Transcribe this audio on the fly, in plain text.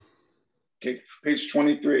Okay, page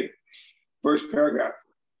 23, first paragraph.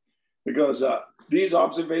 It goes, these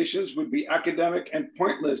observations would be academic and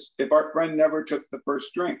pointless if our friend never took the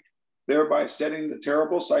first drink, thereby setting the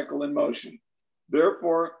terrible cycle in motion.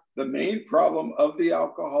 Therefore, the main problem of the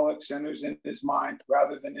alcoholic centers in his mind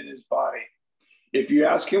rather than in his body. If you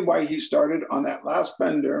ask him why he started on that last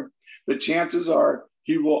bender, the chances are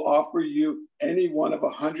he will offer you any one of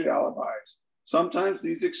 100 alibis. Sometimes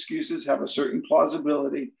these excuses have a certain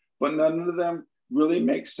plausibility, but none of them really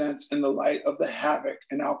make sense in the light of the havoc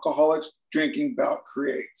an alcoholic's drinking bout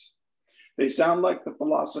creates. They sound like the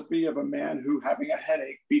philosophy of a man who, having a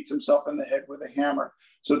headache, beats himself in the head with a hammer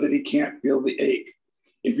so that he can't feel the ache.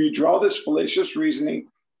 If you draw this fallacious reasoning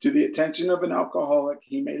to the attention of an alcoholic,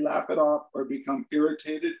 he may laugh it off or become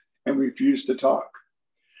irritated and refuse to talk.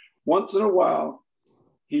 Once in a while,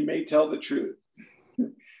 he may tell the truth.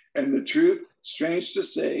 And the truth, strange to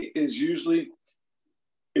say, is usually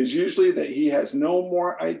that he has no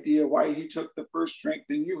more idea why he took the first drink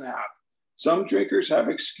than you have. Some drinkers have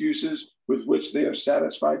excuses with which they are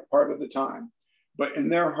satisfied part of the time, but in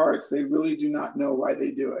their hearts, they really do not know why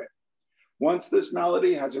they do it. Once this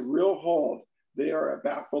malady has a real hold, they are a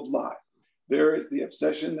baffled lot. There is the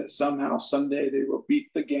obsession that somehow, someday they will beat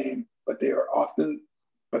the game, but they are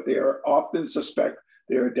often suspect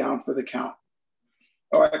they are down for the count.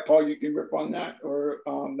 All right, Paul, you can rip on that, or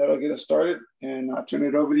that'll get us started, and I'll turn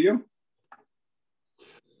it over to you.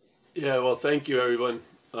 Yeah, well, thank you, everyone.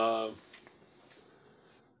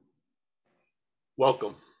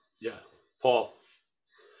 Welcome. Yeah, Paul.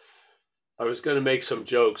 I was going to make some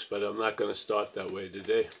jokes, but I'm not going to start that way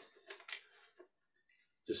today.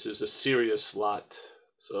 This is a serious lot.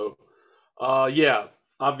 So, yeah,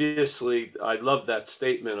 obviously, I love that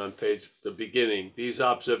statement on the beginning. These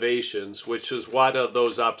observations, which is what are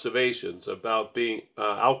those observations about being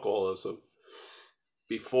alcoholism,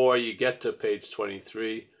 before you get to page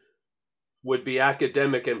 23, would be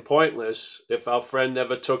academic and pointless if our friend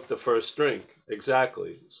never took the first drink.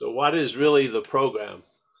 Exactly. So what is really the program?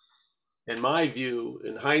 In my view,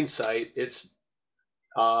 in hindsight, it's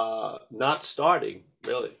not starting,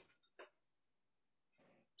 really.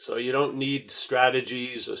 So you don't need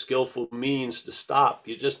strategies or skillful means to stop.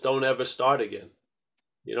 You just don't ever start again.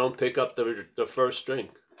 You don't pick up the first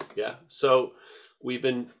drink. Yeah. So we've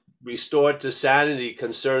been restored to sanity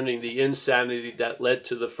concerning the insanity that led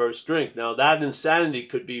to the first drink. Now, that insanity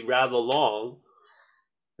could be rather long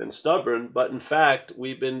and stubborn, but in fact,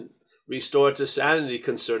 we've been restored to sanity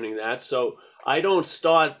concerning that. So I don't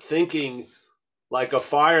start thinking like a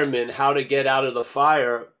fireman how to get out of the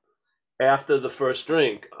fire after the first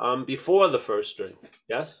drink, before the first drink.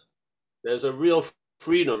 Yes, there's a real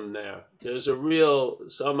freedom there. There's a real,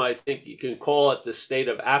 I think you can call it the state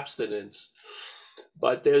of abstinence,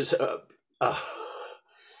 but there's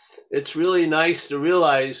it's really nice to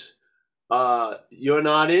realize you're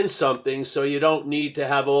not in something, so you don't need to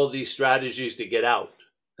have all these strategies to get out.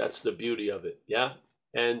 That's the beauty of it. Yeah.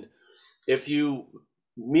 And if you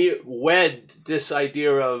wed this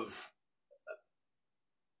idea of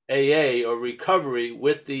AA or recovery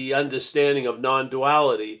with the understanding of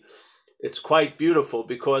non-duality, it's quite beautiful,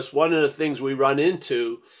 because one of the things we run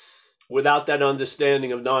into without that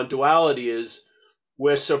understanding of non-duality is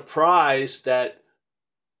we're surprised that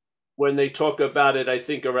when they talk about it, I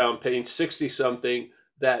think around page 60 something,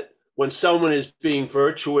 that when someone is being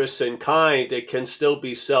virtuous and kind, it can still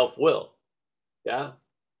be self-will. Yeah.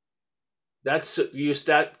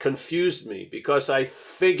 That confused me, because I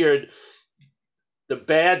figured the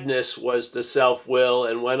badness was the self-will,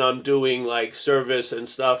 and when I'm doing like service and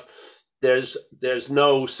stuff, there's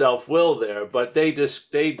no self-will there. But they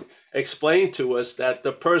explain to us that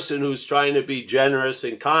the person who's trying to be generous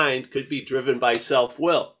and kind could be driven by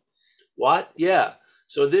self-will. What? Yeah.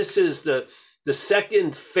 So this is the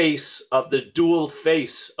second face of the dual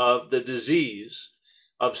face of the disease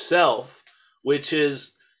of self, which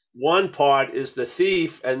is one part is the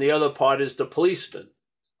thief and the other part is the policeman.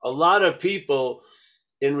 A lot of people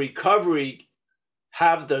in recovery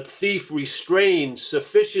have the thief restrained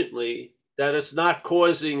sufficiently that it's not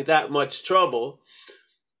causing that much trouble,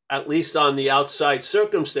 at least on the outside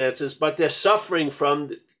circumstances, but they're suffering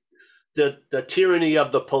from the tyranny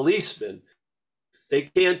of the policeman.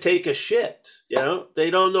 They can't take a shit,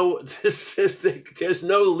 they don't know, there's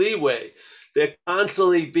no leeway. They're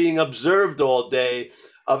constantly being observed all day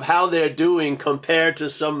of how they're doing compared to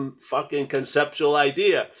some fucking conceptual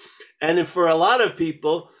idea. And for a lot of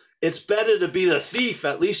people, it's better to be the thief,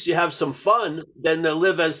 at least you have some fun, than to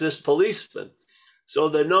live as this policeman. So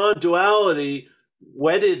the non-duality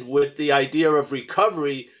wedded with the idea of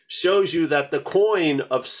recovery shows you that the coin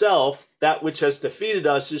of self, that which has defeated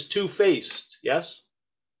us, is two-faced, yes?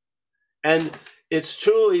 And it's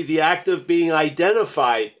truly the act of being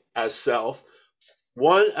identified as self,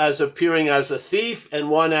 one as appearing as a thief and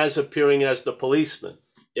one as appearing as the policeman,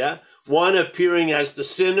 yeah? One appearing as the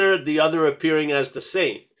sinner, the other appearing as the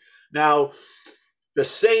saint. Now, the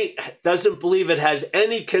saint doesn't believe it has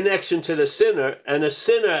any connection to the sinner, and the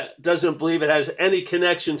sinner doesn't believe it has any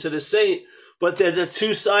connection to the saint, but they're the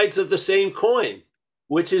two sides of the same coin,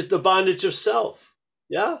 which is the bondage of self,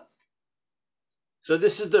 yeah? So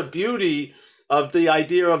this is the beauty of the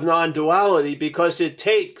idea of non-duality, because it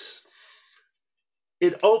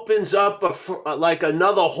opens up like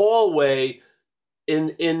another hallway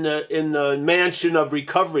in the mansion of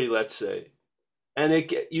recovery, let's say, and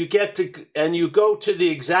you go to the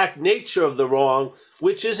exact nature of the wrong,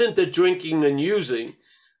 which isn't the drinking and using,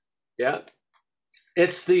 yeah.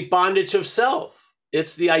 It's the bondage of self.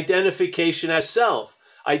 It's the identification as self.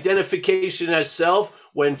 Identification as self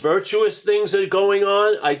when virtuous things are going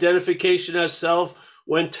on. Identification as self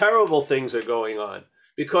when terrible things are going on.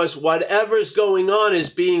 Because whatever's going on is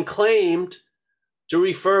being claimed to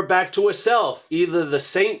refer back to a self, either the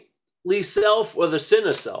saintly self or the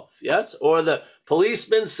sinner self, yes? Or the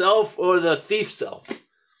policeman self or the thief self.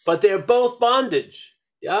 But they're both bondage,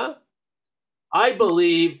 yeah? I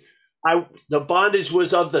believe the bondage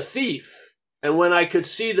was of the thief. And when I could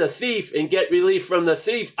see the thief and get relief from the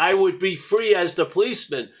thief, I would be free as the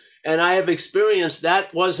policeman. And I have experienced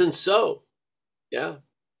that wasn't so, yeah?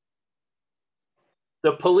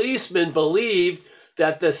 The policeman believed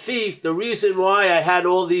that the thief, the reason why I had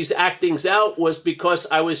all these actings out was because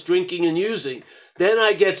I was drinking and using. Then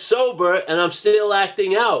I get sober and I'm still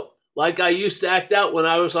acting out like I used to act out when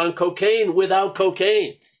I was on cocaine without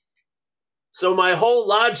cocaine. So my whole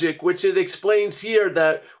logic, which it explains here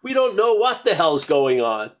that we don't know what the hell's going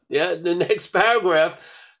on, yeah, in the next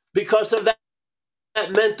paragraph, because of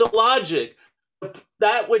that mental logic.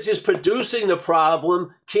 That which is producing the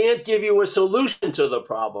problem can't give you a solution to the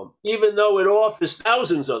problem. Even though it offers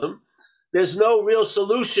thousands of them, there's no real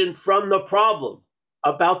solution from the problem,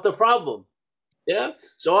 about the problem. Yeah?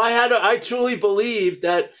 So I truly believe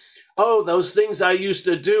that, those things I used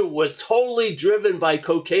to do was totally driven by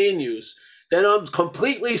cocaine use. Then I'm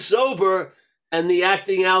completely sober and the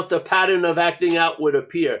pattern of acting out would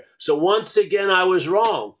appear. So once again, I was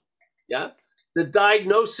wrong. Yeah? The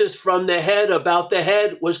diagnosis from the head about the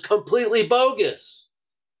head was completely bogus.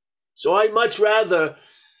 So I'd much rather,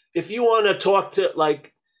 if you want to talk to,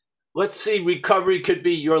 like, let's see, recovery could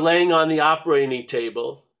be you're laying on the operating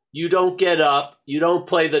table, you don't get up, you don't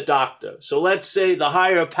play the doctor. So let's say the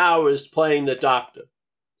higher power is playing the doctor.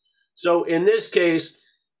 So in this case,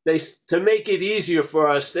 to make it easier for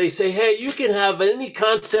us, they say, hey, you can have any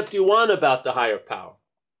concept you want about the higher power.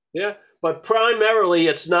 Yeah, but primarily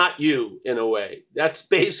it's not you in a way. That's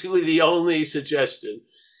basically the only suggestion.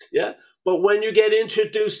 Yeah, but when you get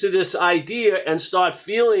introduced to this idea and start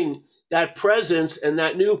feeling that presence and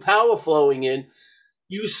that new power flowing in,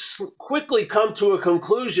 you quickly come to a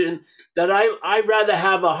conclusion that I'd rather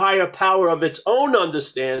have a higher power of its own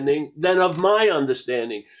understanding than of my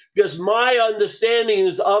understanding, because my understanding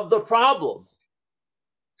is of the problem.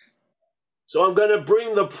 So I'm going to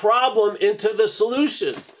bring the problem into the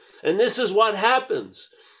solution. And this is what happens.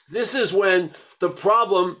 This is when the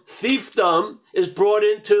problem, thiefdom, is brought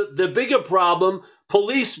into the bigger problem,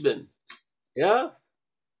 policeman. Yeah?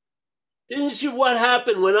 Didn't you, what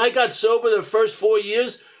happened? When I got sober the first 4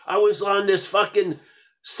 years, I was on this fucking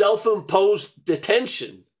self-imposed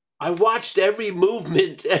detention. I watched every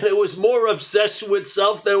movement, and it was more obsession with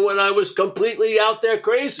self than when I was completely out there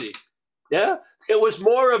crazy. Yeah? It was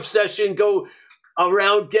more obsession go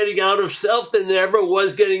around getting out of self than there ever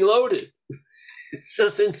was getting loaded. It's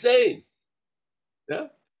just insane. Yeah.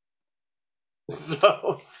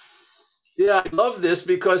 So, yeah, I love this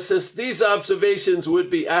because these observations would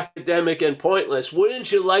be academic and pointless.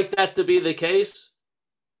 Wouldn't you like that to be the case?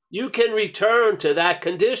 You can return to that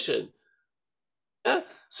condition. Yeah?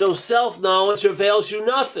 So self-knowledge avails you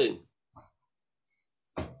nothing.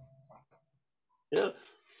 Yeah.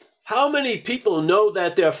 How many people know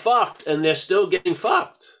that they're fucked and they're still getting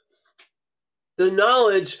fucked? The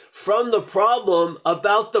knowledge from the problem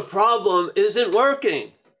about the problem isn't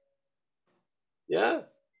working. Yeah?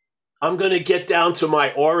 I'm going to get down to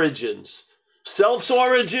my origins. Self's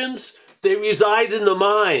origins, they reside in the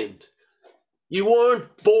mind. You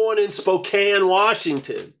weren't born in Spokane,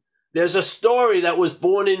 Washington. There's a story that was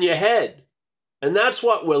born in your head. And that's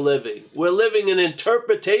what we're living. We're living an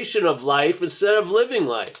interpretation of life instead of living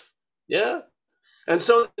life. Yeah? And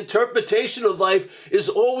so the interpretation of life is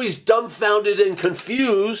always dumbfounded and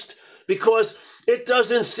confused because it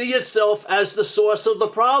doesn't see itself as the source of the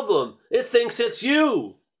problem. It thinks it's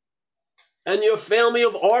you and your family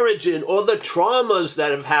of origin or the traumas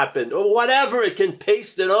that have happened or whatever it can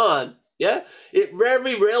paste it on. Yeah, it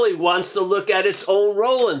very rarely wants to look at its own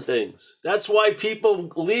role in things. That's why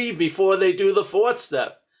people leave before they do the fourth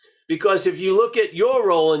step. Because if you look at your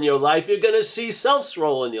role in your life, you're going to see self's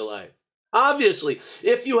role in your life. Obviously,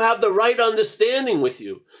 if you have the right understanding with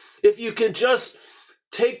you, if you can just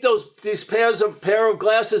take these pair of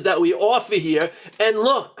glasses that we offer here and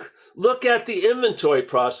look at the inventory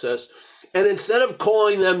process. And instead of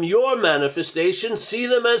calling them your manifestations, see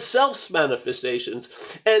them as self's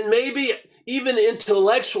manifestations. And maybe even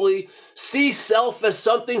intellectually, see self as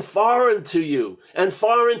something foreign to you and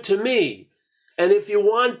foreign to me. And if you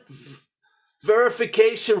want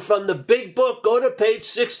verification from the big book, go to page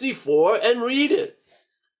 64 and read it.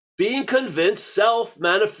 Being convinced self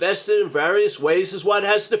manifested in various ways is what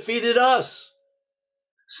has defeated us.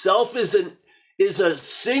 Self is a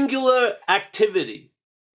singular activity.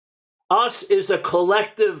 Us is a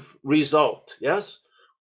collective result, yes?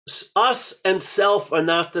 Us and self are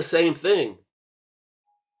not the same thing.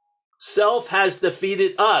 Self has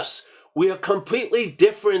defeated us. We are completely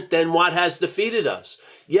different than what has defeated us.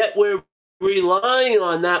 Yet we're relying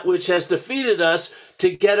on that which has defeated us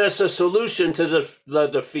to get us a solution to the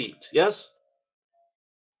defeat, yes?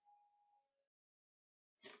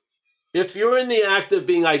 If you're in the act of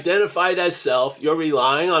being identified as self, you're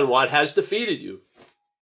relying on what has defeated you.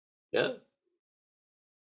 Yeah.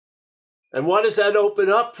 And what does that open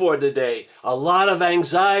up for today? A lot of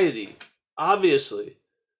anxiety, obviously.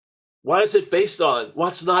 What is it based on?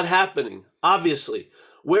 What's not happening? Obviously.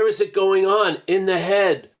 Where is it going on? In the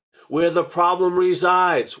head, where the problem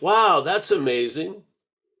resides. Wow, that's amazing.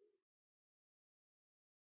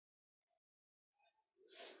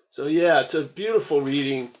 So yeah, it's a beautiful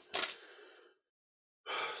reading.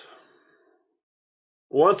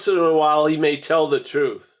 Once in a while, he may tell the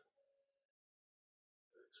truth.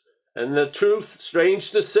 And the truth,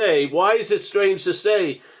 strange to say, why is it strange to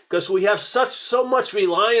say? Because we have so much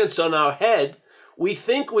reliance on our head, we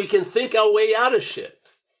think we can think our way out of shit.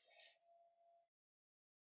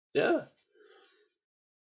 Yeah.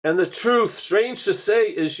 And the truth, strange to say,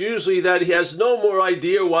 is usually that he has no more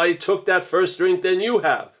idea why he took that first drink than you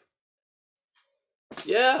have.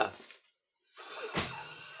 Yeah.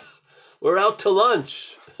 We're out to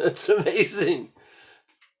lunch. It's amazing.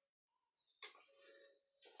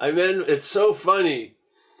 I mean, it's so funny.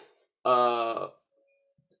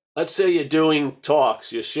 Let's say you're doing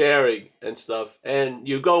talks, you're sharing and stuff, and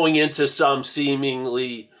you're going into some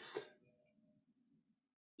seemingly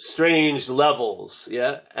strange levels,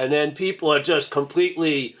 yeah? And then people are just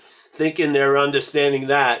completely thinking they're understanding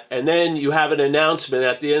that. And then you have an announcement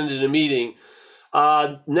at the end of the meeting.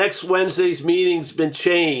 Next Wednesday's meeting's been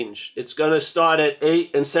changed. It's going to start at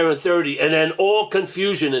 8 and 7:30, and then all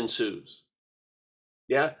confusion ensues.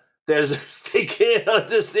 Yeah, they can't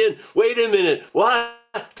understand. Wait a minute, what?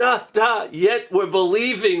 Yet we're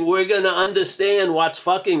believing we're going to understand what's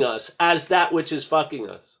fucking us as that which is fucking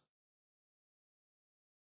us.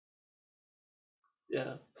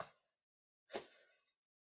 Yeah.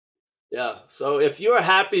 Yeah. So if you're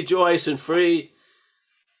happy, joyous, and free,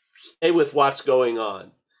 stay with what's going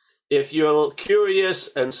on. If you're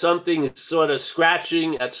curious and something is sort of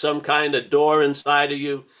scratching at some kind of door inside of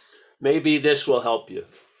you, maybe this will help you.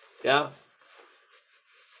 Yeah?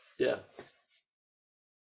 Yeah.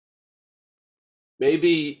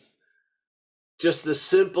 Maybe just the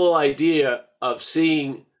simple idea of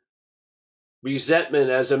seeing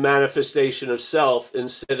resentment as a manifestation of self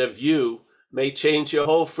instead of you may change your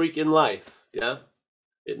whole freaking life. Yeah?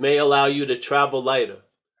 It may allow you to travel lighter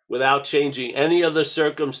without changing any of the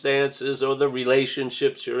circumstances or the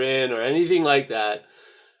relationships you're in or anything like that.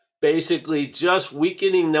 Basically, just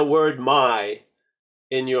weakening the word my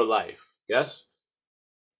in your life. Yes?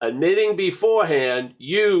 Admitting beforehand,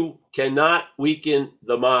 you cannot weaken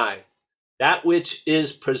the my. That which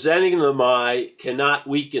is presenting the my cannot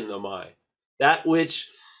weaken the my. That which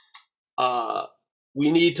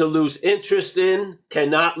we need to lose interest in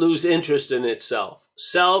cannot lose interest in itself.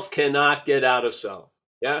 Self cannot get out of self.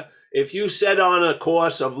 Yeah. If you set on a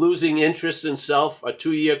course of losing interest in self, a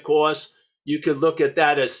 2-year course, you could look at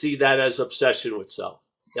that see that as obsession with self.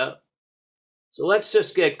 Yeah. So let's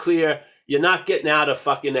just get clear. You're not getting out of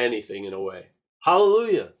fucking anything in a way.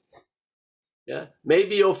 Hallelujah. Yeah.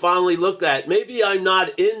 Maybe you'll finally look at, maybe I'm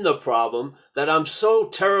not in the problem that I'm so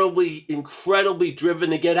terribly, incredibly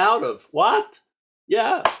driven to get out of. What?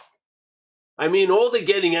 Yeah. I mean, all the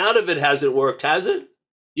getting out of it hasn't worked, has it?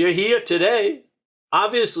 You're here today.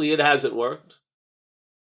 Obviously, it hasn't worked.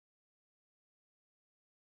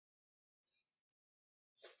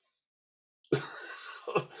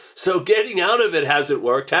 So getting out of it hasn't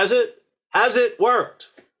worked, has it? Has it worked?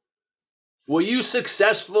 Were you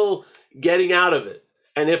successful getting out of it?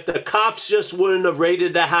 And if the cops just wouldn't have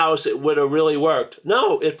raided the house, it would have really worked.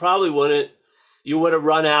 No, it probably wouldn't. You would have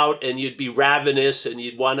run out and you'd be ravenous and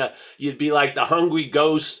you'd be like the hungry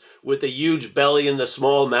ghost with the huge belly and the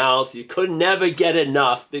small mouth. You could never get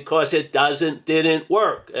enough because it didn't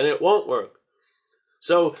work, and it won't work.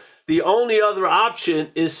 So the only other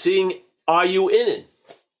option is seeing, are you in it?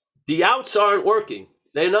 The outs aren't working.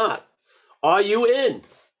 They're not. Are you in?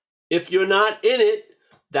 If you're not in it,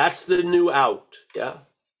 that's the new out. Yeah.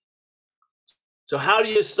 So how do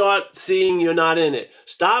you start seeing you're not in it?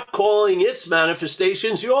 Stop calling its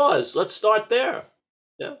manifestations yours. Let's start there.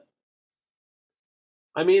 Yeah.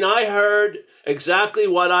 I mean, I heard exactly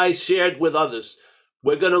what I shared with others.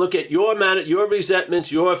 We're going to look at your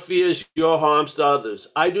resentments, your fears, your harms to others.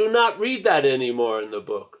 I do not read that anymore in the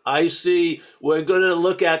book. I see we're going to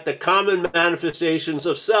look at the common manifestations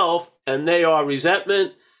of self, and they are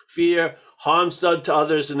resentment, fear, harms done to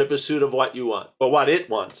others in the pursuit of what you want, or what it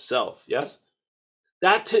wants, self, yes?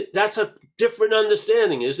 That's a different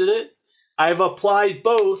understanding, isn't it? I've applied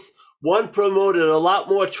both. One promoted a lot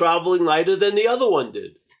more traveling lighter than the other one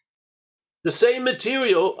did. The same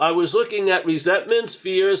material, I was looking at resentments,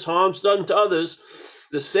 fears, harms done to others,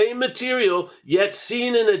 the same material, yet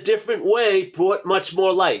seen in a different way, brought much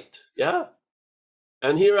more light. Yeah?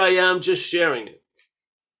 And here I am just sharing it.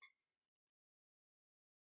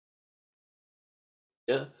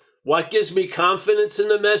 Yeah? What gives me confidence in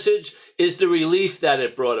the message is the relief that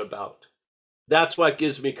it brought about. That's what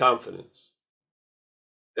gives me confidence.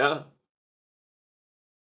 Yeah?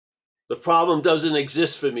 The problem doesn't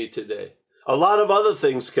exist for me today. A lot of other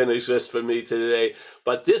things can exist for me today,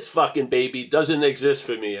 but this fucking baby doesn't exist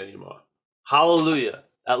for me anymore. Hallelujah.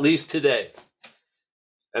 At least today.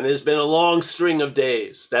 And there's been a long string of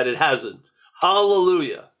days that it hasn't.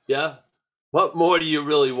 Hallelujah. Yeah? What more do you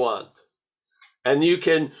really want? And you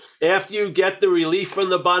can, after you get the relief from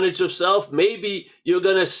the bondage of self, maybe you're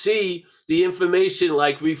going to see the information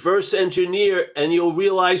like reverse engineer, and you'll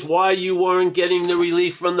realize why you weren't getting the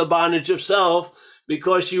relief from the bondage of self,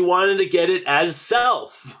 because you wanted to get it as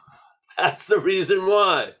self. That's the reason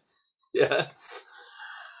why. Yeah.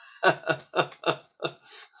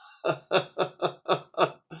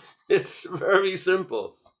 It's very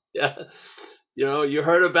simple. Yeah. You know, you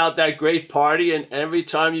heard about that great party, and every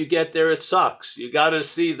time you get there, it sucks. You got to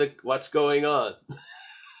see what's going on.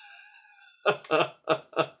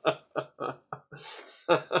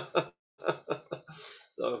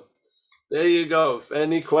 So there you go. If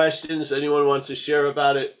any questions, anyone wants to share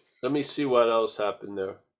about it, let me see what else happened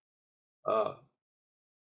there.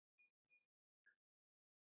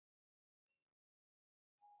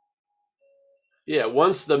 Yeah,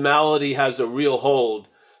 once the malady has a real hold,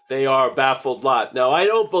 they are a baffled lot. Now, I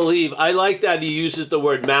like that he uses the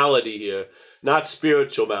word malady here, not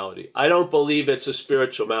spiritual malady. I don't believe it's a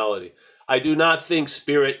spiritual malady. I do not think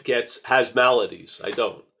spirit has maladies. I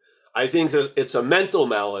don't. I think that it's a mental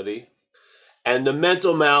malady, and the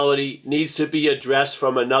mental malady needs to be addressed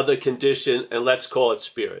from another condition, and let's call it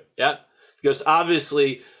spirit. Yeah? Because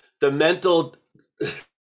obviously the mental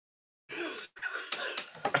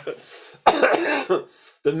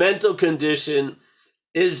the mental condition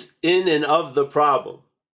is in and of the problem.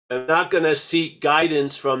 I'm not going to seek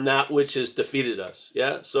guidance from that which has defeated us.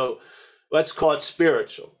 Yeah. So let's call it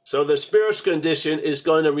spiritual. So the spiritual condition is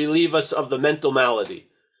going to relieve us of the mental malady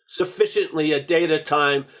sufficiently a day at a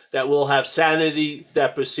time that we'll have sanity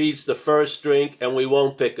that precedes the first drink and we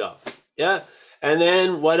won't pick up. Yeah. And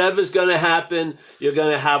then whatever's going to happen, you're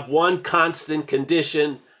going to have one constant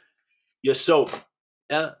condition. You're sober.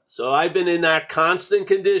 Yeah. So I've been in that constant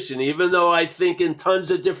condition, even though I think in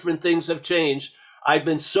tons of different things have changed. I've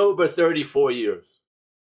been sober 34 years.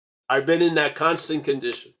 I've been in that constant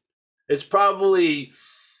condition. It's probably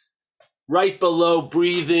right below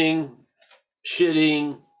breathing,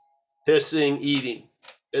 shitting, pissing, eating.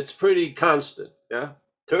 It's pretty constant. Yeah.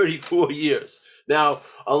 34 years. Now,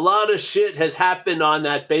 a lot of shit has happened on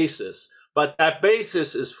that basis, but that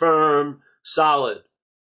basis is firm, solid.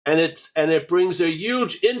 And it brings a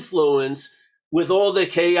huge influence with all the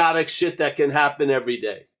chaotic shit that can happen every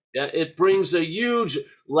day. Yeah, it brings a huge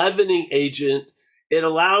leavening agent. It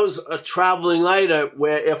allows a traveling lighter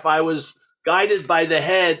where if I was guided by the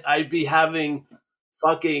head, I'd be having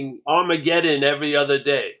fucking Armageddon every other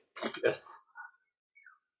day. Yes.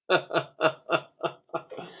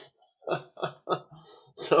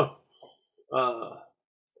 So,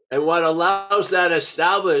 and what allows that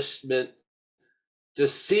establishment to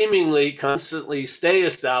seemingly constantly stay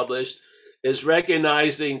established is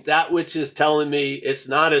recognizing that which is telling me it's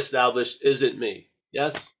not established isn't me.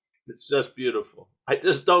 Yes? It's just beautiful. I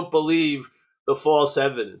just don't believe the false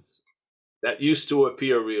evidence that used to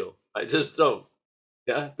appear real. I just don't.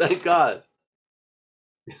 Yeah? Thank God.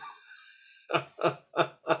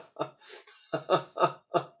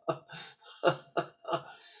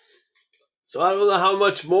 So I don't know how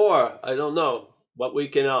much more. I don't know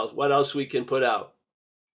what else we can put out.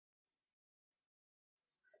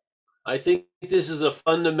 I think this is a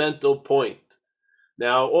fundamental point.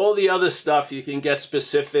 Now, all the other stuff you can get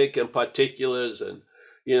specific and particulars, and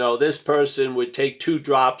this person would take 2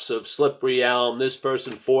 drops of slippery elm, this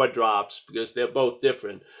person 4 drops, because they're both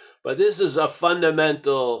different. But this is a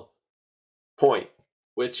fundamental point,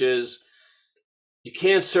 which is you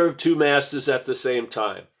can't serve 2 masters at the same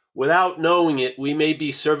time. Without knowing it, we may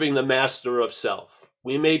be serving the master of self.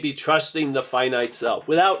 We may be trusting the finite self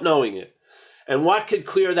without knowing it. And what could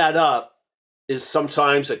clear that up is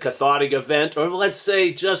sometimes a cathartic event, or let's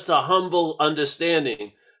say just a humble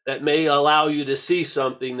understanding that may allow you to see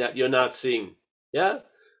something that you're not seeing. Yeah?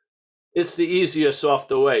 It's the easier,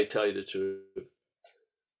 softer way, tell you the truth.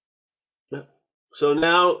 Yeah. So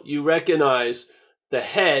now you recognize the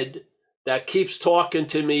head that keeps talking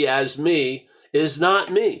to me as me is not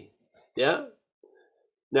me. Yeah?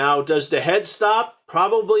 Now, does the head stop?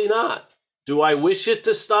 Probably not. Do I wish it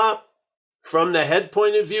to stop? From the head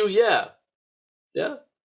point of view, yeah. Yeah.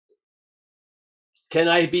 Can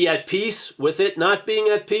I be at peace with it not being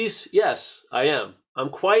at peace? Yes, I am. I'm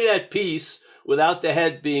quite at peace without the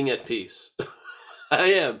head being at peace.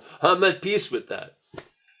 I am. I'm at peace with that.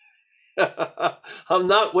 I'm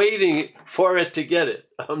not waiting for it to get it.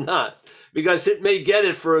 I'm not. Because it may get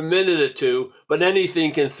it for a minute or two, but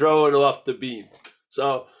anything can throw it off the beam.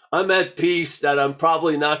 So I'm at peace that I'm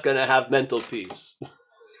probably not going to have mental peace.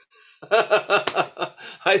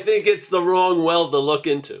 I think it's the wrong well to look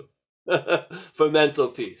into for mental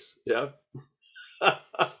peace. Yeah.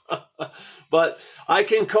 But I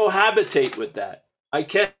can cohabitate with that. I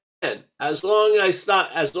can. As long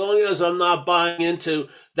as I'm not buying into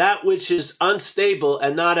that which is unstable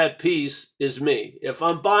and not at peace is me. If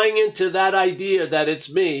I'm buying into that idea that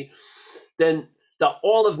it's me, then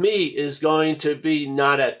all of me is going to be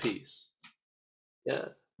not at peace. Yeah.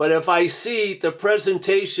 But if I see the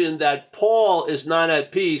presentation that Paul is not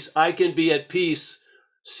at peace, I can be at peace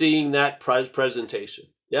seeing that presentation.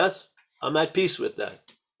 Yes? I'm at peace with that.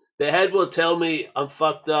 The head will tell me I'm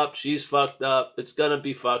fucked up, she's fucked up, it's going to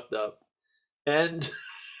be fucked up. And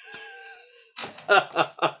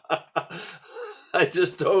I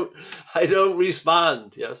don't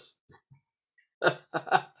respond. Yes.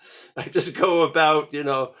 I just go about,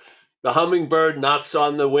 the hummingbird knocks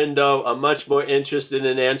on the window. I'm much more interested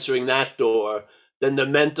in answering that door than the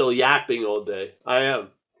mental yapping all day. I am.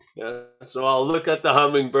 Yeah. So I'll look at the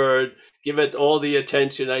hummingbird, give it all the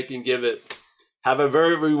attention I can give it, have a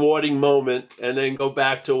very rewarding moment, and then go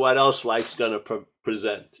back to what else life's going to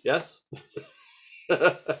present. Yes?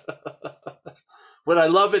 Would I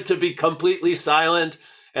love it to be completely silent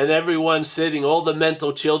and everyone sitting, all the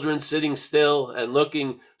mental children sitting still and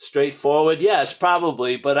looking straight forward? Yes,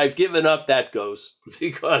 probably, but I've given up that ghost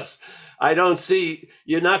because I don't see,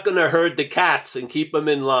 you're not going to herd the cats and keep them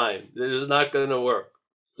in line. It is not going to work.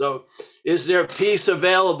 So is there peace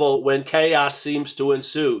available when chaos seems to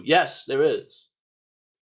ensue? Yes, there is.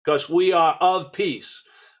 Because we are of peace.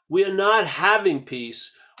 We are not having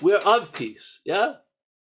peace. We're of peace. Yeah?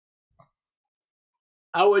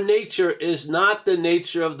 Our nature is not the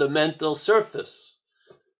nature of the mental surface.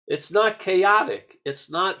 It's not chaotic. It's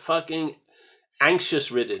not fucking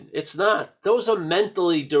anxious ridden. It's not. Those are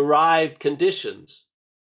mentally derived conditions.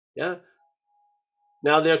 Yeah.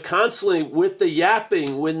 Now they're constantly with the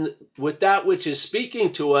yapping, with that which is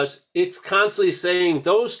speaking to us, it's constantly saying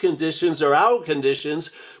those conditions are our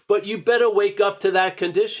conditions, but you better wake up to that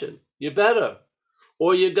condition. You better.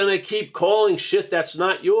 Or you're going to keep calling shit that's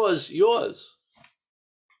not yours, yours.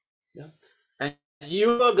 Yeah. And you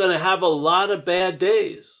are going to have a lot of bad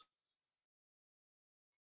days.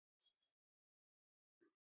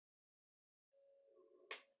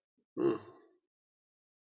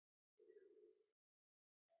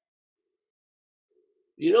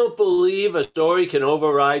 You don't believe a story can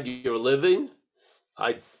override your living?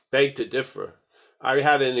 I beg to differ. I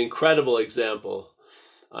had an incredible example.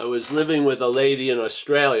 I was living with a lady in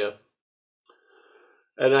Australia,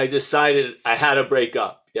 and I decided I had to break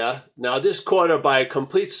up. Yeah. Now this caught her by a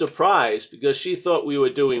complete surprise because she thought we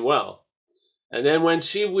were doing well. And then when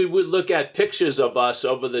we would look at pictures of us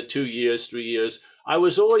over the 2 years, 3 years, I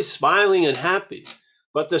was always smiling and happy.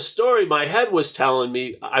 But the story my head was telling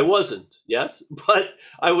me I wasn't, yes? But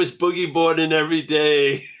I was boogie boarding every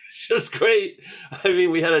day. It's just great. I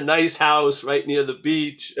mean, we had a nice house right near the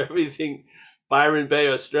beach, everything, Byron Bay,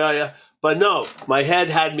 Australia. But no, my head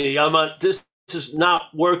had me, this is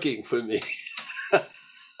not working for me.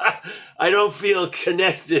 I don't feel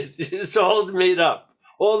connected. It's all made up.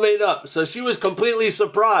 All made up. So she was completely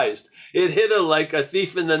surprised. It hit her like a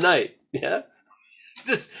thief in the night. Yeah.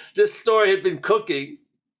 This story had been cooking.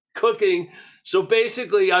 So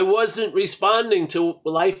basically, I wasn't responding to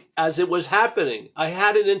life as it was happening. I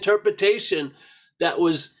had an interpretation that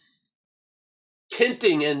was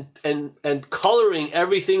tinting and coloring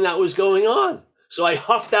everything that was going on. So I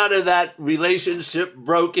huffed out of that relationship,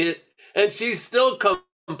 broke it, and she's still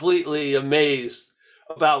completely amazed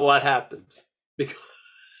about what happened. Because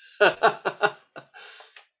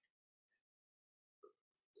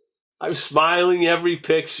I'm smiling every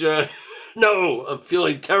picture. No, I'm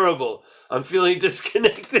feeling terrible. I'm feeling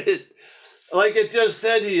disconnected. Like it just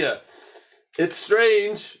said here, it's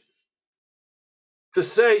strange to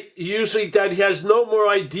say usually that he has no more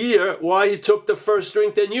idea why he took the first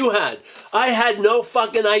drink than you had. I had no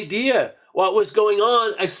fucking idea what was going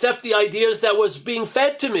on except the ideas that was being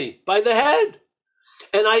fed to me by the head.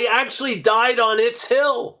 And I actually died on its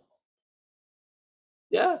hill.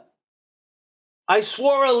 Yeah. I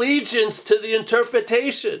swore allegiance to the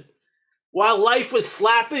interpretation. While life was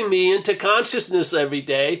slapping me into consciousness every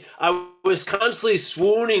day, I was constantly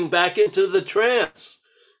swooning back into the trance.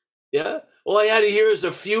 Yeah? All I had to hear is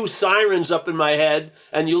a few sirens up in my head,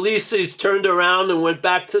 and Ulysses turned around and went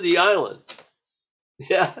back to the island.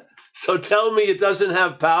 Yeah? So tell me it doesn't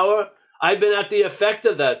have power? I've been at the effect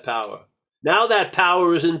of that power. Now that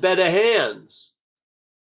power is in better hands.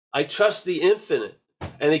 I trust the infinite,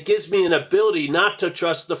 and it gives me an ability not to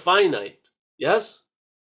trust the finite. Yes?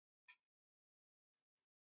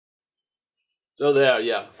 So there,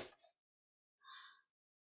 yeah.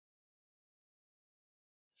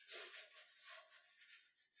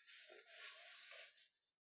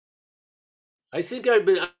 I think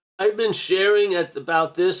I've been sharing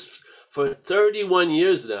about this for 31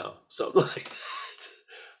 years now, something like that.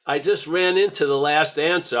 I just ran into the last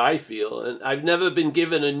answer, I feel, and I've never been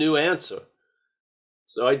given a new answer.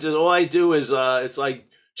 So all I do is it's like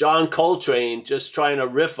John Coltrane just trying to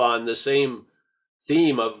riff on the same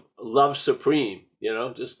theme of love supreme,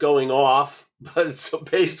 just going off, but so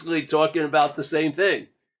basically talking about the same thing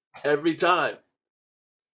every time.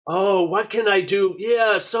 Oh, what can I do?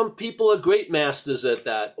 Yeah, some people are great masters at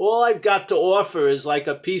that. All I've got to offer is like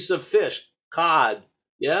a piece of fish, cod,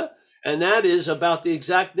 yeah? And that is about the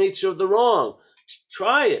exact nature of the wrong.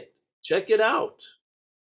 Try it. Check it out.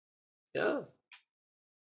 Yeah.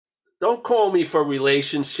 Don't call me for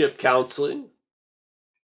relationship counseling.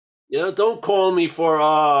 Don't call me for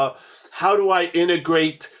how do I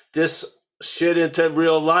integrate this shit into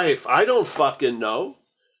real life? I don't fucking know.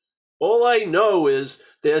 All I know is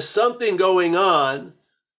there's something going on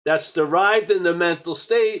that's derived in the mental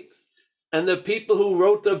state, and the people who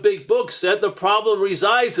wrote the big book said the problem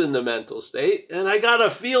resides in the mental state, and I got a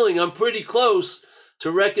feeling I'm pretty close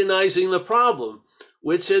to recognizing the problem,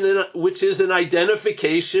 which is an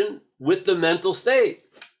identification with the mental state.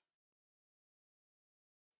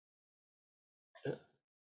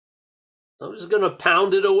 I'm just going to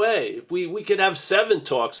pound it away. If we could have 7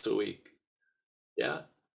 talks a week. Yeah.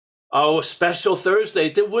 Oh, special Thursday.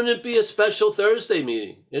 There wouldn't be a special Thursday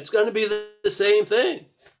meeting. It's going to be the same thing.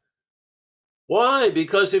 Why?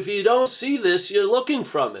 Because if you don't see this, you're looking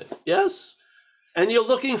from it. Yes? And you're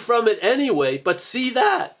looking from it anyway, but see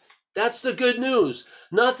that. That's the good news.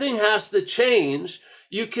 Nothing has to change.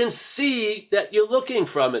 You can see that you're looking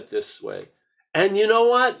from it this way. And you know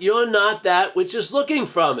what? You're not that which is looking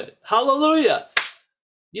from it. Hallelujah.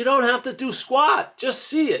 You don't have to do squat. Just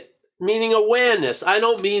see it. Meaning awareness. I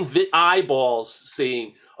don't mean eyeballs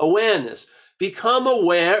seeing. Awareness. Become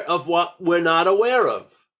aware of what we're not aware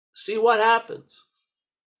of. See what happens.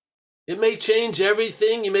 It may change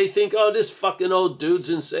everything. You may think, oh, this fucking old dude's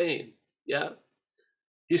insane. Yeah.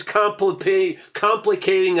 He's complicating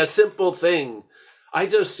a simple thing. I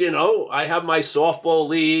just, I have my softball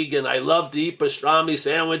league and I love to eat pastrami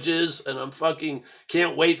sandwiches and I'm fucking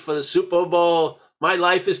can't wait for the Super Bowl. My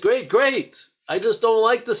life is great. I just don't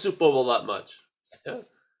like the Super Bowl that much. Yeah.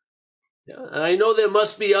 And I know there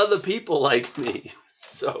must be other people like me.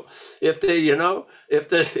 So if they, if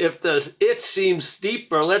the it seems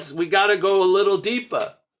steeper, we got to go a little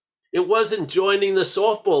deeper. It wasn't joining the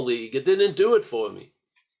softball league. It didn't do it for me.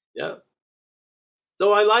 Yeah.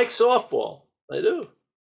 Though I like softball. I do.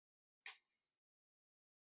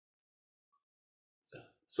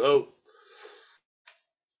 So,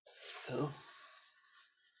 you know,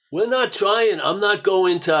 we're not trying. I'm not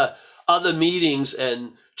going to other meetings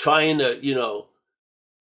and trying to,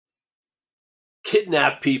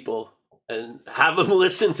 kidnap people and have them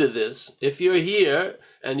listen to this. If you're here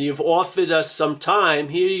and you've offered us some time,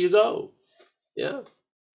 here you go. Yeah.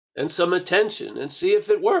 And some attention, and see if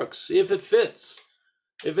it works, see if it fits.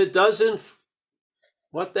 If it doesn't,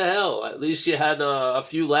 what the hell? At least you had a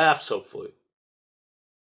few laughs, hopefully.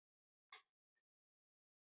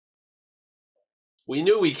 We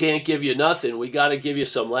knew we can't give you nothing. We got to give you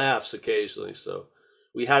some laughs occasionally. So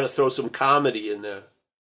we had to throw some comedy in there.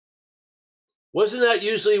 Wasn't that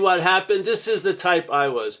usually what happened? This is the type I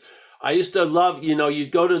was. I used to love,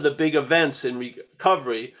 you'd go to the big events in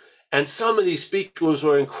recovery, and some of these speakers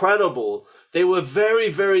were incredible. They were very,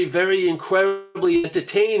 very, very incredibly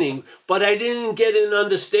entertaining, but I didn't get an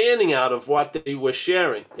understanding out of what they were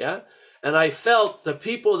sharing. Yeah. And I felt the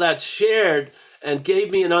people that shared and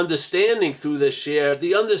gave me an understanding through this share,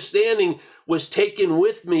 the understanding was taken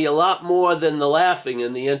with me a lot more than the laughing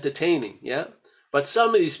and the entertaining. Yeah. But some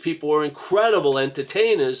of these people were incredible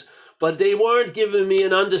entertainers, but they weren't giving me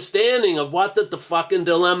an understanding of what the fucking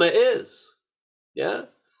dilemma is. Yeah.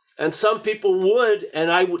 And some people would, and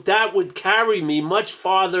that would carry me much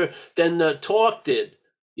farther than the talk did,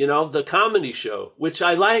 the comedy show, which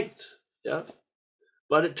I liked. Yeah.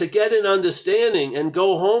 But to get an understanding and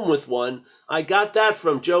go home with one, I got that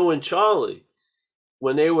from Joe and Charlie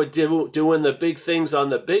when they were doing the big things on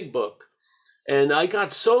the Big Book. And I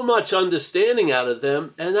got so much understanding out of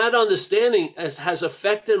them, and that understanding has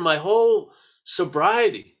affected my whole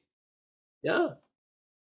sobriety. Yeah.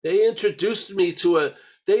 They introduced me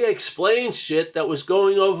they explained shit that was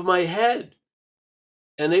going over my head.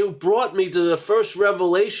 And they brought me to the first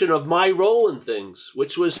revelation of my role in things,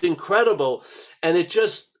 which was incredible. And it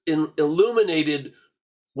just illuminated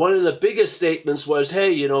one of the biggest statements was,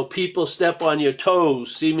 hey, people step on your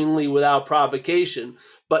toes seemingly without provocation,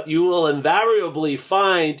 but you will invariably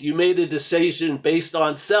find you made a decision based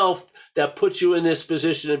on self that puts you in this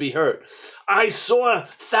position to be hurt. I saw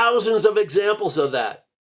thousands of examples of that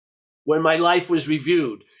when my life was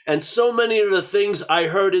reviewed. And so many of the things I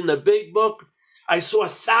heard in the Big Book, I saw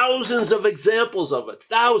thousands of examples of it,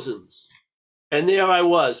 thousands. And there I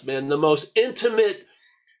was, man, the most intimate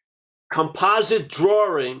composite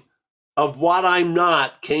drawing of what I'm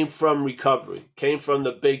not came from recovery, came from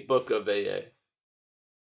the Big Book of AA.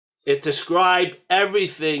 It described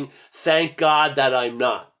everything, thank God that I'm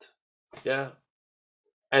not. Yeah.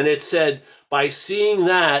 And it said, by seeing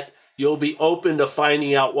that, you'll be open to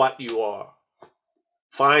finding out what you are.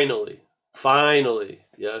 Finally,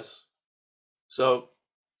 yes. So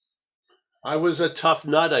I was a tough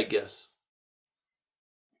nut, I guess.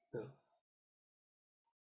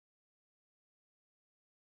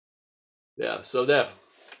 Yeah, so there.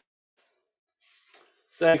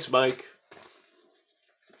 Thanks, Mike.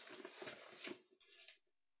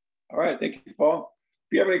 All right, thank you, Paul.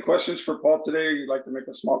 If you have any questions for Paul today, or you'd like to make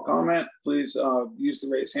a small comment, please use the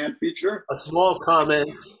raise hand feature. A small comment.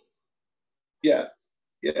 Yeah.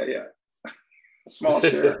 A small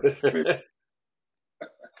share.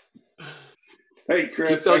 Hey,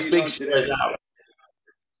 Chris, keep those how you big doing today? Out.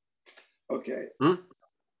 Okay.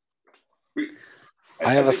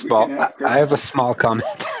 I have a small comment. I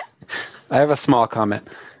have a small comment.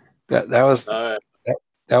 That was that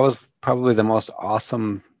was probably the most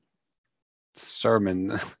awesome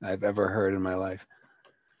sermon I've ever heard in my life.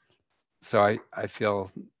 So I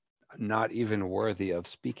feel not even worthy of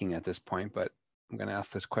speaking at this point, but I'm going to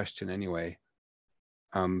ask this question anyway.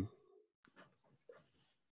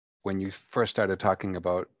 When you first started talking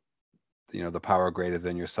about, the power greater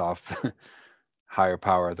than yourself, higher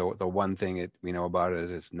power, the one thing we know about it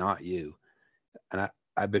is it's not you. And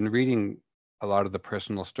I've been reading a lot of the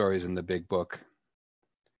personal stories in the Big Book,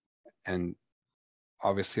 and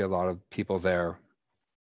obviously a lot of people there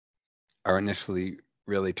are initially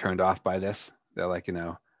really turned off by this. They're like,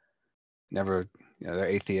 never, they're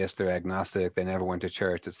atheist, they're agnostic, they never went to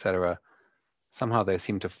church, etc. Somehow they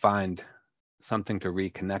seem to find something to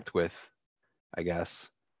reconnect with, I guess.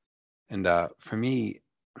 And for me,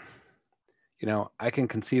 I can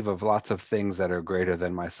conceive of lots of things that are greater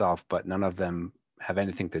than myself, but none of them have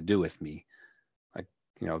anything to do with me. Like,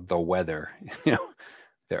 the weather,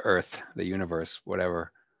 the earth, the universe,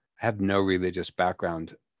 whatever. I have no religious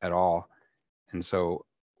background at all. And so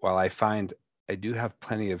while I find I do have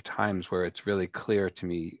plenty of times where it's really clear to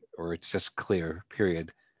me, or it's just clear,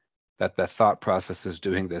 period, that the thought process is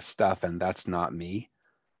doing this stuff and that's not me,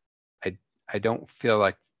 I don't feel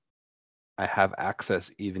like I have access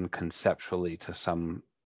even conceptually to some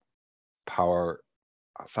power,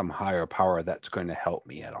 some higher power that's going to help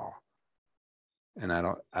me at all. And I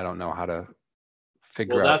don't know how to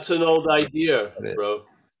figure Well, out that's an old idea, what it. bro.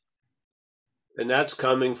 And that's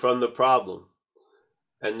coming from the problem.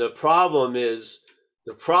 And the problem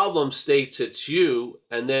states it's you,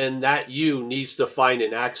 and then that you needs to find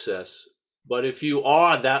an access. But if you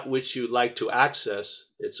are that which you'd like to access,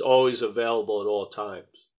 it's always available at all times.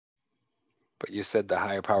 But you said the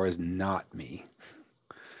higher power is not me.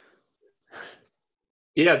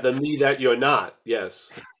 Yeah, the me that you're not,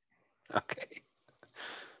 yes. Okay.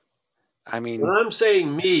 I mean, When I'm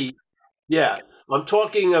saying me, yeah, I'm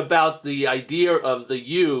talking about the idea of the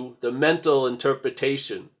you, the mental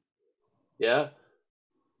interpretation. Yeah?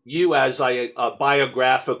 You as a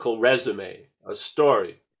biographical resume, a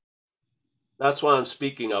story. That's what I'm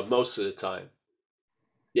speaking of most of the time.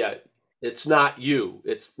 Yeah, it's not you.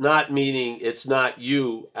 It's not meaning it's not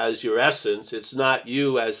you as your essence. It's not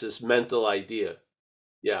you as this mental idea.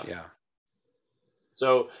 Yeah. yeah.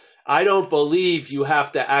 So I don't believe you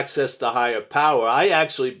have to access the higher power. I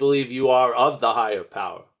actually believe you are of the higher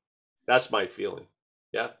power. That's my feeling.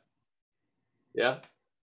 Yeah. Yeah.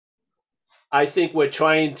 I think we're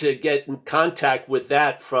trying to get in contact with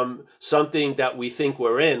that from something that we think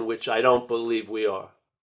we're in, which I don't believe we are.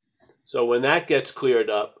 So when that gets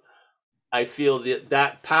cleared up, I feel that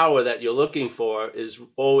that power that you're looking for is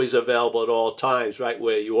always available at all times, right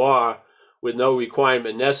where you are, with no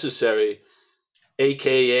requirement necessary,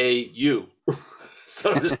 aka you,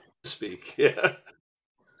 so to speak. Yeah,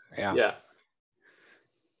 Yeah. yeah, It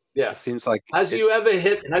yeah. just seems like Has the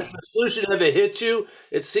solution ever hit you?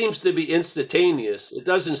 It seems to be instantaneous. It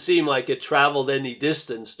doesn't seem like it traveled any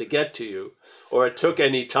distance to get to you, or it took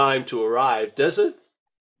any time to arrive, does it?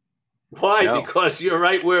 Why? no. Because you're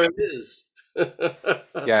right where it is.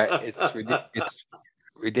 Yeah, it's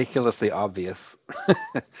ridiculously obvious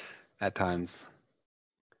at times.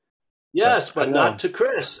 Yes, I but don't not know. to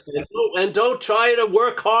Chris. And don't try to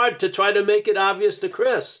work hard to try to make it obvious to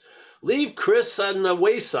Chris. Leave Chris on the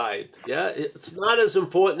wayside. Yeah, it's not as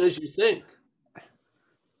important as you think.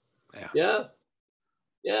 Yeah. Yeah,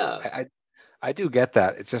 yeah. I do get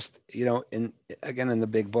that. It's just, in the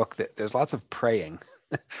big book that there's lots of praying.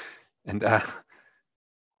 And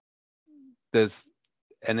there's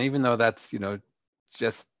and even though that's,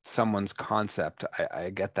 just someone's concept, I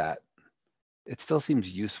get that. It still seems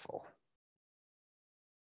useful.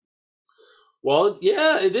 Well,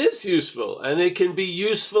 yeah, it is useful, and it can be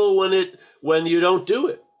useful when you don't do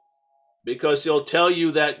it, because he'll tell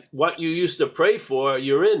you that what you used to pray for,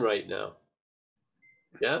 you're in right now.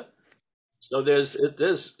 Yeah. So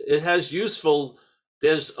it has useful.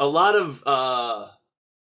 There's a lot of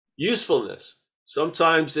usefulness.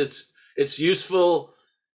 Sometimes it's useful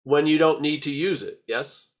when you don't need to use it.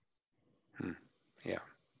 Yes. Yeah.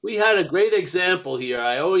 We had a great example here.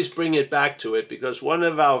 I always bring it back to it because one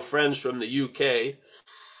of our friends from the UK,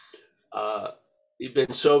 he'd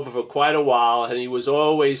been sober for quite a while, and he was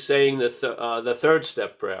always saying the third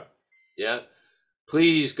step prayer. Yeah.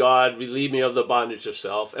 Please, God, relieve me of the bondage of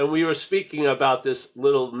self. And we were speaking about this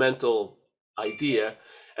little mental idea.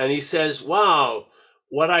 And he says, wow,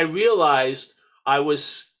 what I realized, I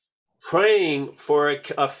was praying for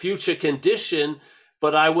a future condition,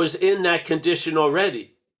 but I was in that condition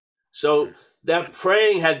already. So that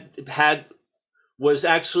praying was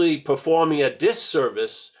actually performing a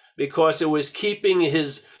disservice because it was keeping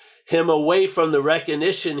him away from the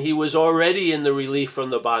recognition he was already in the relief from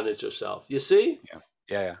the bondage of self. You see?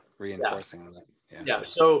 Yeah. Reinforcing that. Yeah. Yeah.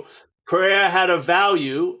 So prayer had a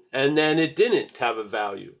value, and then it didn't have a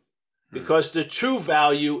value, because the true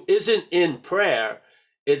value isn't in prayer.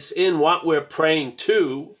 It's in what we're praying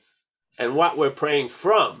to and what we're praying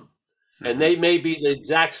from. And they may be the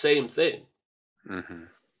exact same thing.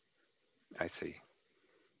 I see.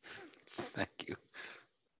 Thank you.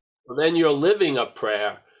 Well, then you're living a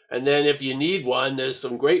prayer. And then if you need one, there's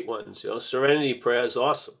some great ones. Serenity prayer is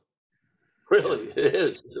awesome. Really, it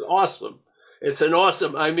is. It's awesome. It's an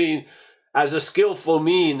awesome, as a skillful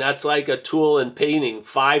mean, that's like a tool in painting,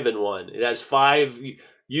 5 in 1. It has 5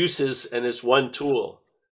 uses and it's one tool.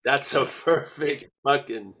 That's a perfect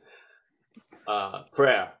fucking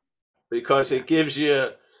prayer, because it gives you,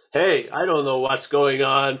 hey, I don't know what's going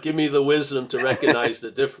on. Give me the wisdom to recognize the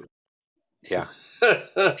difference. Yeah.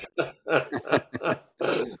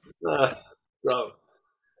 So,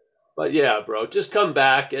 but yeah, bro, just come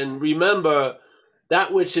back and remember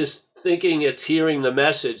that which is thinking it's hearing the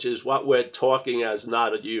message is what we're talking as,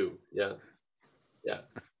 not a you. Yeah. Yeah.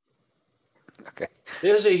 Okay.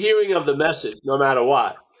 There's a hearing of the message no matter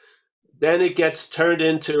what. Then it gets turned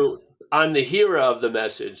into I'm the hearer of the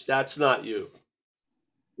message. That's not you.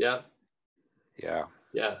 Yeah. Yeah.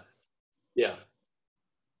 Yeah. Yeah.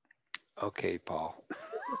 Okay, Paul.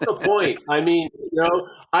 The point. I mean,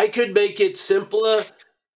 I could make it simpler.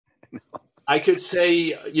 I could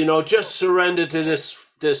say, just surrender to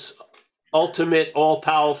this ultimate,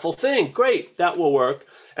 all-powerful thing. Great, that will work,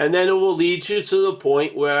 and then it will lead you to the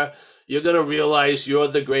point where you're going to realize you're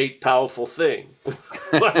the great, powerful thing.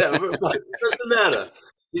 Whatever, but it doesn't matter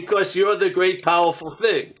because you're the great, powerful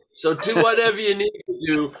thing. So do whatever you need to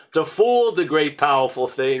do to fool the great, powerful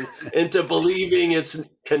thing into believing it's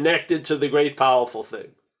connected to the great, powerful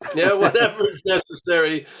thing. Yeah, whatever is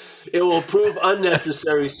necessary, it will prove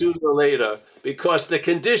unnecessary sooner or later because the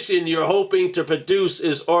condition you're hoping to produce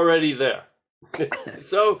is already there.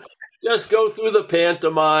 So just go through the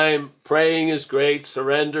pantomime. Praying is great.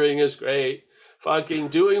 Surrendering is great. Fucking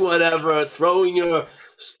doing whatever, throwing your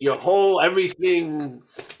whole everything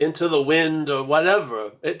into the wind or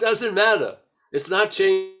whatever. It doesn't matter. It's not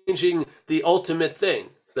changing the ultimate thing,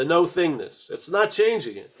 the no thingness. It's not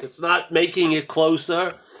changing it. It's not making it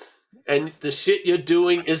closer. And the shit you're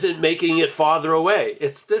doing isn't making it farther away.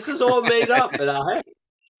 This is all made up in our head.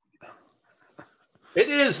 It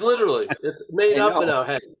is literally. It's made up in our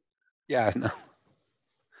head. Yeah, no.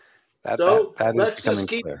 So that is let's just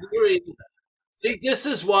keep hearing. See, this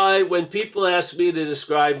is why when people ask me to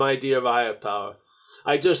describe my idea of higher power,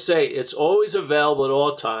 I just say it's always available at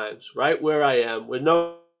all times, right where I am, with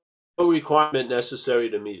no requirement necessary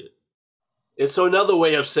to meet it. It's another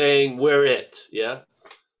way of saying we're it, yeah?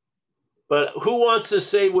 But who wants to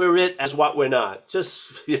say we're it as what we're not?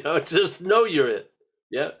 Just, just know you're it,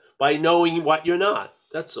 yeah? By knowing what you're not.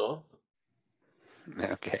 That's all.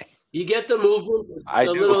 Okay. You get the movement?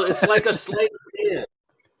 It's like a sleight of hand.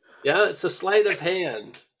 Yeah, it's a sleight of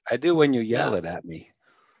hand. I do when you yell it at me.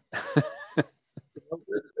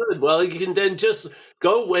 Good. Well, you can then just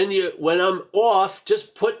go when I'm off,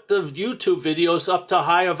 just put the YouTube videos up to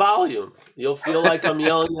higher volume. You'll feel like I'm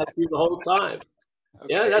yelling at you the whole time.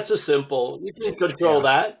 Okay. Yeah, that's a simple. You can control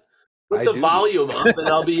that. Put the volume up and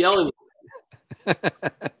I'll be yelling.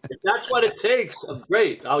 If that's what it takes,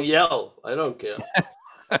 great. I'll yell. I don't care.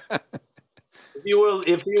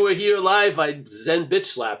 If you were here live, I'd Zen bitch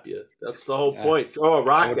slap you. That's the whole point. Throw a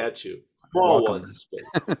rock at you. Small ones.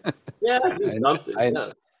 Yeah, do something.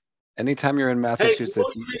 Yeah. Anytime you're in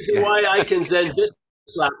Massachusetts. Hey, why I can Zen bitch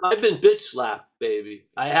slap. I've been bitch slapped, baby.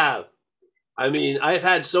 I have. I mean, I've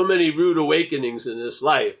had so many rude awakenings in this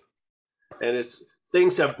life. And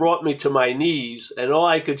things have brought me to my knees. And all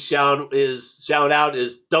I could shout out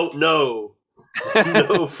is, don't know.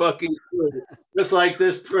 No fucking clue. Just like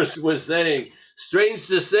this person was saying. Strange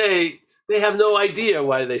to say, they have no idea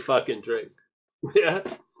why they fucking drink. Yeah.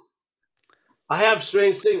 I have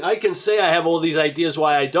strange things. I can say I have all these ideas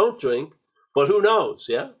why I don't drink, but who knows?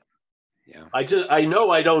 Yeah. Yeah. I know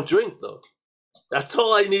I don't drink though. That's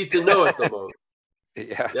all I need to know at the moment.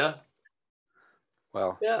 Yeah. Yeah.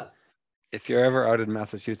 Well. Yeah. If you're ever out in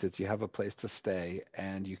Massachusetts, you have a place to stay,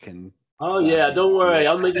 and you can. Oh yeah, don't worry.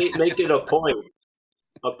 I'll make it a point.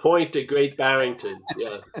 A point to Great Barrington.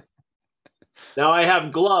 Yeah. Now I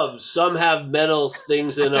have gloves. Some have metal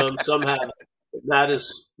things in them. Some have. It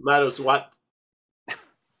matters what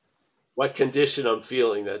condition I'm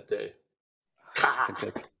feeling that day.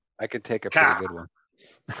 I could take a pretty good one.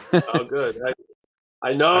 Oh, good.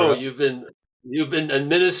 I know you've been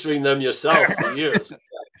administering them yourself for years.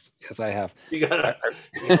 Yes, I have. You gotta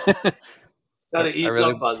ease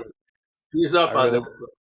up on them. Ease up on them.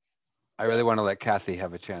 I really want to let Kathy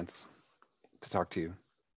have a chance to talk to you.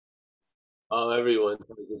 Oh, everyone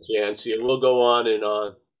has a chance here. We'll go on and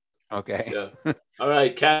on. Okay. Yeah. All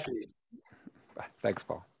right, Kathy. Thanks,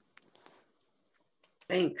 Paul.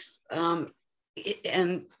 Thanks.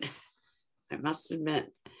 And I must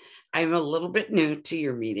admit, I'm a little bit new to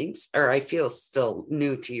your meetings, or I feel still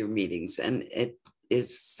new to your meetings, and it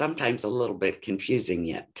is sometimes a little bit confusing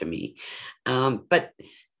yet to me. But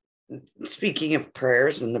speaking of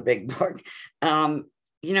prayers in the big book, on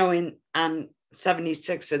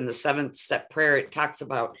 76 in the 7th step prayer,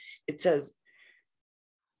 it says,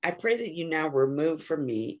 I pray that you now remove from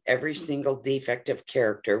me every single defect of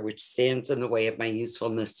character which stands in the way of my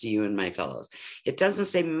usefulness to you and my fellows. It doesn't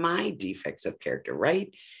say my defects of character, right?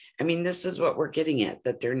 I mean, this is what we're getting at,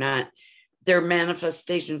 that they're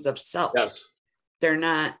manifestations of self. Yes. They're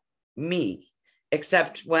not me,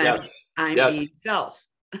 except when I'm being self.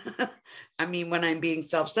 I mean, when I'm being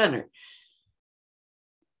self-centered.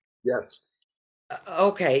 Yes.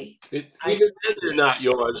 Okay. Even then they're not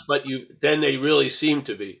yours, but then they really seem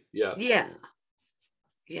to be. Yeah. Yeah.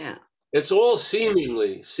 Yeah. It's all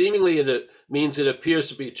seemingly. Seemingly, it means it appears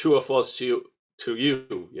to be true or false to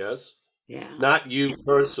you. Yes, Yeah. not you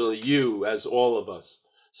personally. You as all of us.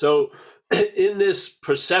 So, in this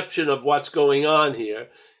perception of what's going on here,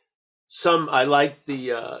 I like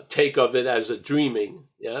the take of it as a dreaming.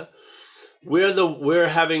 Yeah, we're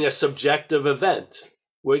having a subjective event.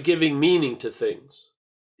 We're giving meaning to things.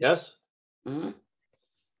 Yes. Mhm.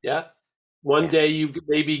 Yeah. One Yeah. day you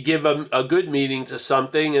maybe give a good meaning to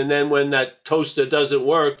something, and then when that toaster doesn't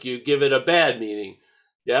work, you give it a bad meaning.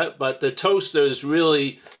 Yeah. But the toaster is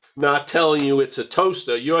really not telling you it's a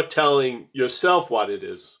toaster. You're telling yourself what it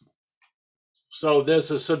is. So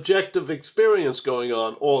there's a subjective experience going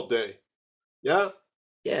on all day. Yeah.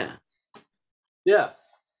 Yeah. Yeah.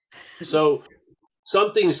 So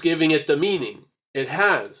something's giving it the meaning it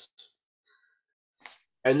has.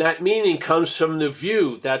 And that meaning comes from the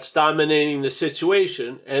view that's dominating the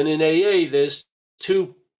situation. And in AA, there's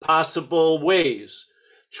two possible ways: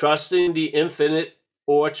 trusting the infinite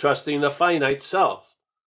or trusting the finite self.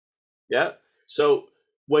 Yeah. So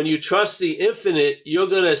when you trust the infinite, you're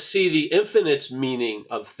going to see the infinite's meaning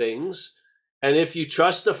of things. And if you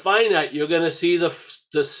trust the finite, you're going to see the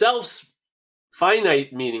self's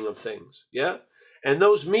finite meaning of things. Yeah. And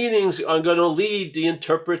those meanings are going to lead the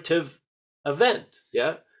interpretive event.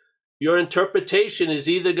 Yeah. Your interpretation is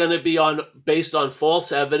either going to be based on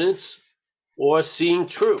false evidence or seeing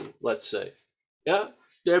true, let's say. Yeah.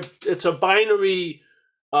 It's a binary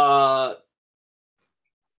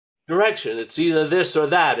direction. It's either this or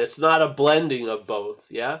that. It's not a blending of both.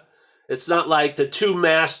 Yeah. It's not like the two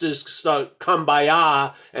masters start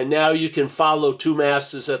kumbaya and now you can follow two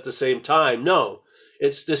masters at the same time. No,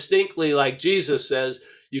 it's distinctly like Jesus says,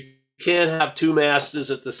 you can't have two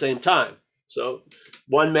masters at the same time. So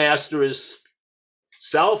one master is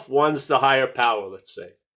self, one's the higher power, let's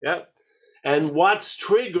say. Yeah. And what's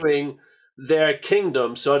triggering their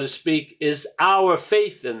kingdom, so to speak, is our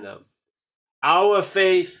faith in them. Our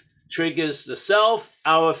faith triggers the self,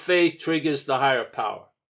 our faith triggers the higher power.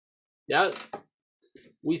 Yeah.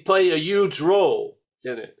 We play a huge role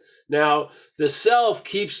in it. Now, the self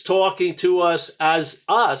keeps talking to us as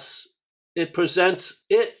us. It presents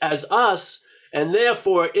it as us, and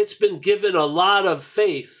therefore it's been given a lot of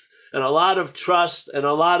faith and a lot of trust and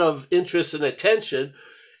a lot of interest and attention.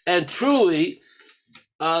 And truly,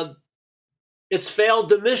 it's failed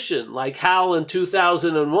the mission, like Hal in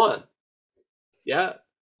 2001. Yeah.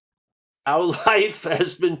 Our life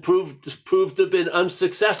has been proved to have been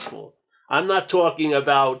unsuccessful. I'm not talking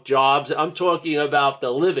about jobs. I'm talking about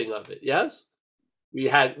the living of it. Yes. We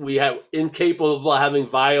have incapable of having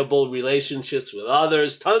viable relationships with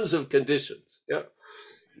others, tons of conditions. Yeah.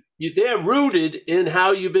 They're rooted in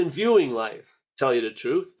how you've been viewing life, tell you the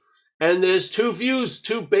truth. And there's two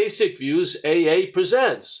basic views AA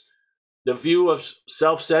presents: the view of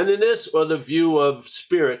self-centeredness or the view of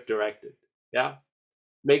spirit-directed. Yeah.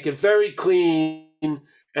 Make it very clean, and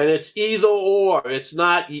it's either or. It's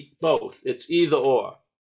not both. It's either or.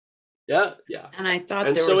 Yeah, yeah. And I thought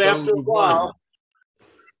And there so was after a only one.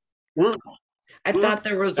 while, I thought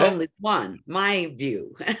there was only one, my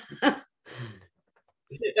view.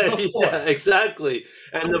 yeah, exactly.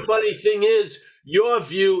 And the funny thing is, your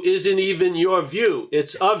view isn't even your view.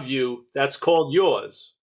 It's a view that's called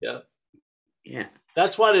yours. Yeah. Yeah.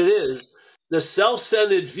 That's what it is. The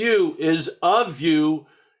self-centered view is a view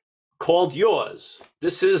called yours.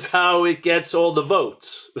 This is how it gets all the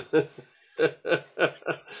votes.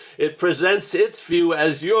 It presents its view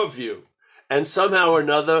as your view. And somehow or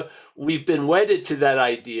another, we've been wedded to that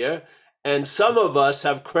idea. And some of us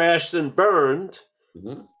have crashed and burned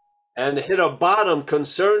and hit a bottom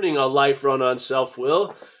concerning a life run on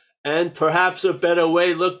self-will. And perhaps a better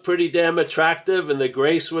way looked pretty damn attractive, and the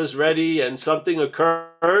grace was ready, and something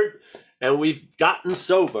occurred, and we've gotten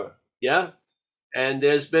sober. Yeah. And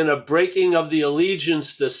there's been a breaking of the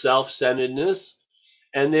allegiance to self-centeredness,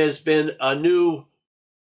 and there's been a new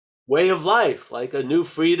way of life, like a new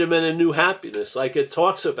freedom and a new happiness, like it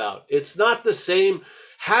talks about. It's not the same.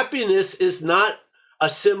 Happiness is not a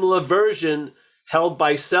similar version held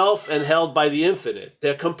by self and held by the infinite.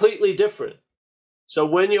 They're completely different. So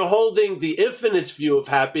when you're holding the infinite's view of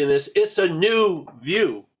happiness, it's a new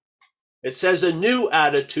view. It says a new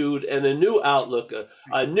attitude and a new outlook,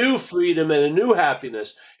 a new freedom and a new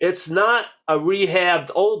happiness. It's not a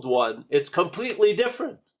rehabbed old one. It's completely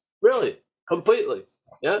different, really, completely.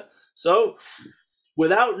 Yeah. So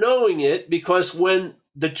without knowing it, because when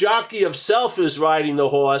the jockey of self is riding the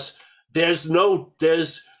horse, the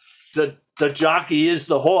jockey is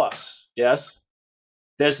the horse. Yes.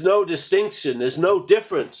 There's no distinction. There's no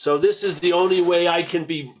difference. So this is the only way I can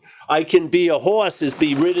be I can be a horse is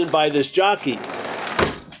be ridden by this jockey.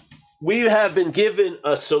 We have been given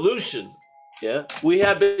a solution. Yeah, we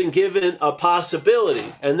have been given a possibility,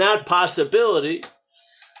 and that possibility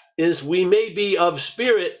is we may be of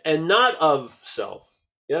spirit and not of self.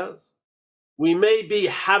 Yes, we may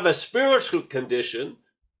have a spiritual condition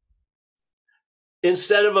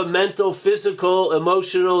instead of a mental, physical,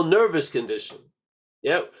 emotional, nervous condition.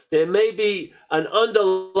 Yeah, there may be an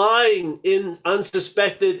underlying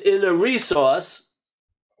unsuspected inner resource.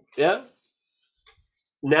 Yeah,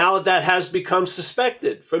 now that has become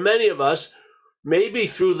suspected for many of us, maybe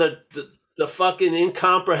through the fucking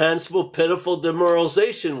incomprehensible, pitiful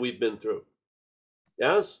demoralization we've been through.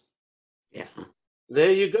 Yes? Yeah.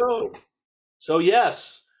 There you go. So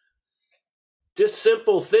yes, this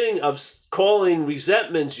simple thing of calling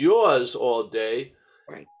resentments yours all day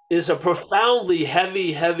is a profoundly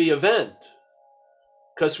heavy, heavy event.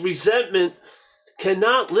 Because resentment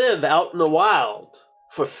cannot live out in the wild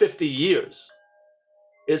for 50 years.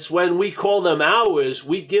 It's when we call them ours,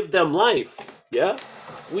 we give them life. Yeah?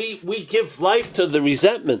 We give life to the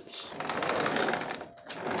resentments.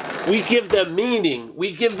 We give them meaning.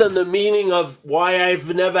 We give them the meaning of why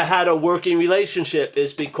I've never had a working relationship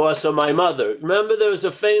is because of my mother. Remember, there was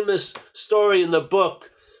a famous story in the book,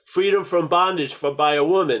 Freedom from Bondage by a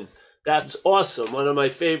woman. That's awesome. One of my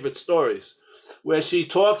favorite stories, where she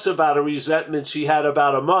talks about a resentment she had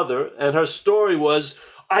about a mother. And her story was,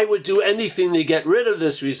 I would do anything to get rid of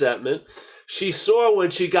this resentment. She saw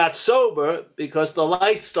when she got sober, because the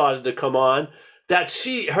lights started to come on, that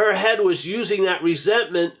her head was using that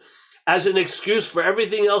resentment as an excuse for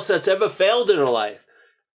everything else that's ever failed in her life.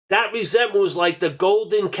 That resentment was like the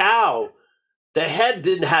golden cow. The head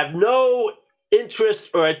didn't have no interest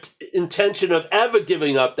or intention of ever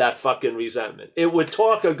giving up that fucking resentment. It would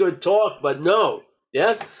talk a good talk, but no.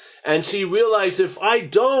 Yes? And she realized, if I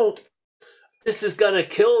don't, this is going to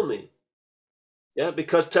kill me. Yeah,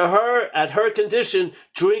 because to her, at her condition,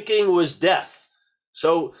 drinking was death.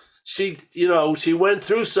 So she went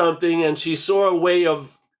through something, and she saw a way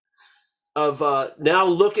of now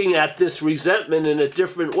looking at this resentment in a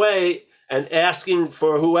different way and asking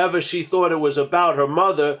for whoever she thought it was about, her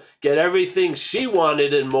mother, get everything she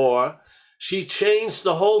wanted and more. She changed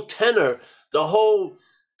the whole tenor, the whole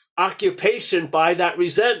occupation by that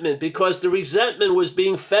resentment, because the resentment was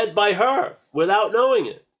being fed by her without knowing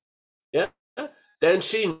it. Yeah. Then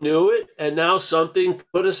she knew it, and now something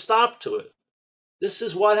put a stop to it. This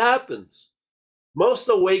is what happens. Most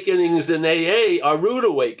awakenings in AA are rude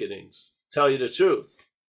awakenings, tell you the truth.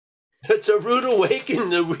 It's a rude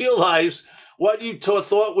awakening to realize what you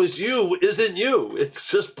thought was you isn't you. It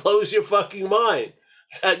just blows your fucking mind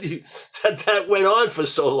that went on for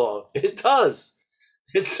so long. It does.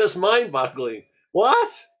 It's just mind-boggling.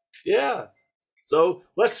 What? Yeah. So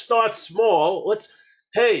let's start small.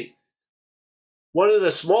 Hey, one of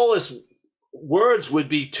the smallest words would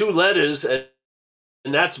be 2 letters, and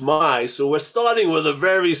that's my. So we're starting with a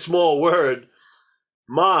very small word,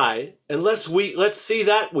 my, and let's see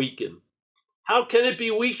that weaken. How can it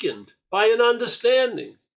be weakened? By an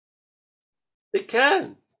understanding. It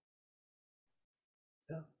can.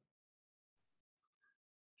 Yeah.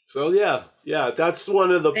 So yeah, that's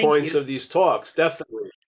one of the points of these talks, definitely.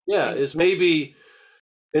 Yeah, is maybe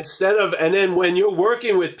instead of, and then when you're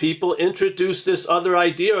working with people, introduce this other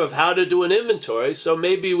idea of how to do an inventory. So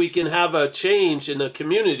maybe we can have a change in the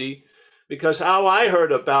community, because how I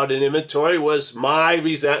heard about an inventory was my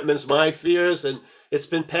resentments, my fears, and it's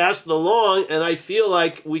been passed along. And I feel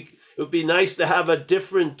like it would be nice to have a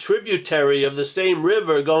different tributary of the same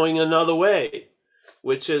river going another way,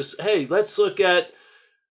 which is, hey, let's look at,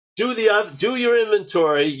 do your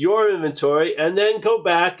inventory, and then go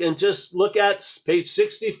back and just look at page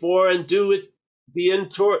 64 and do the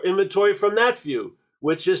inventory from that view,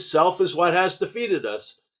 which is self is what has defeated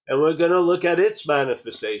us. And we're going to look at its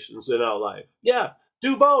manifestations in our life. Yeah,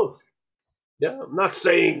 do both. Yeah, I'm not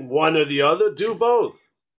saying one or the other, do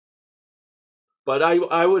both. But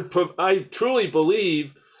I truly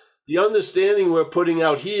believe the understanding we're putting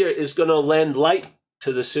out here is going to lend light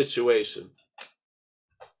to the situation.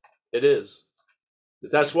 It is.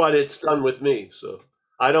 That's what it's done with me. So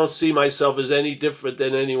I don't see myself as any different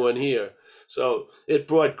than anyone here. So it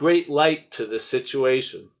brought great light to the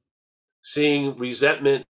situation, seeing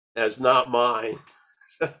resentment as not mine.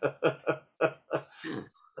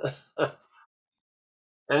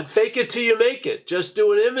 And fake it till you make it. Just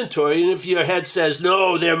do an inventory. And if your head says,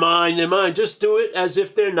 no, they're mine, just do it as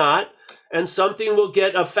if they're not. And something will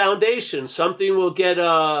get a foundation. Something will get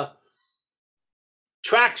a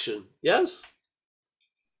traction. Yes?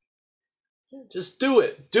 Just do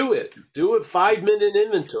it. Do it. Do it. 5-minute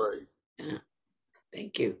inventory. Yeah.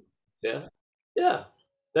 Thank you. Yeah. Yeah.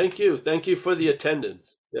 Thank you. Thank you for the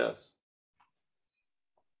attendance. Yes.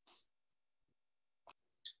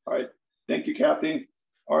 All right. Thank you, Kathy.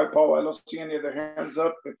 All right, Paul, I don't see any other hands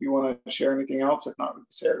up. If you want to share anything else, if not, we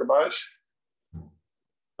can say our goodbyes.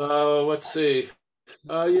 Let's see.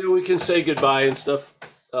 Yeah, we can say goodbye and stuff.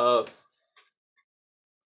 I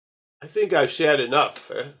think I've shared enough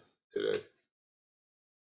today.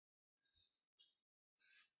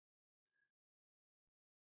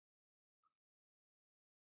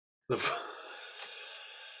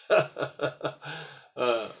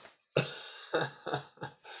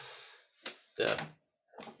 Yeah.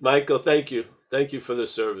 Michael, thank you. Thank you for the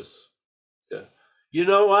service. Yeah. You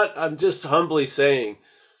know what? I'm just humbly saying,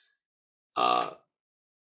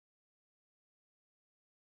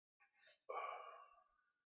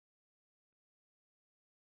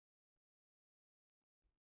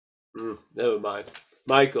 never mind.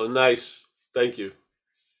 Michael, nice. Thank you.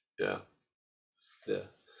 Yeah. Yeah.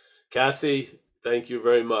 Kathy, thank you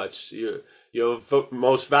very much. Your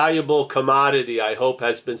most valuable commodity, I hope,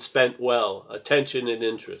 has been spent well. Attention and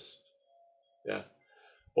interest. Yeah.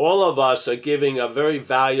 All of us are giving a very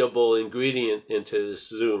valuable ingredient into this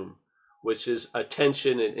Zoom, which is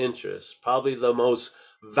attention and interest. Probably the most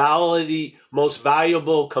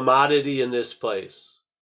valuable commodity in this place.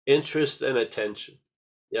 Interest and attention.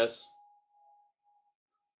 Yes.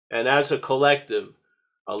 And as a collective,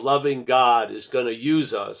 a loving God is going to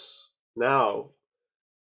use us now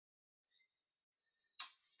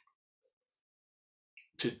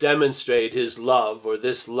to demonstrate his love, or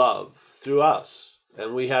this love, through us.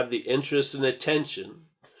 And we have the interest and attention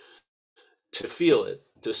to feel it,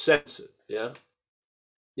 to sense it. Yeah?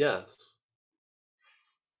 Yes.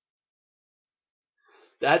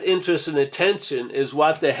 That interest and attention is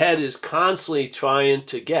what the head is constantly trying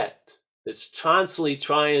to get. It's constantly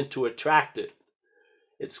trying to attract it.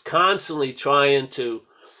 It's constantly trying to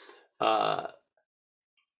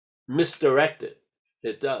misdirect it.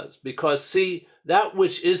 It does. Because, see, that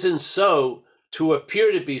which isn't so, to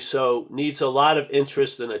appear to be so, needs a lot of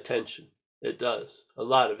interest and attention. It does. A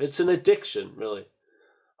lot of. It's an addiction, really.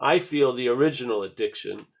 I feel the original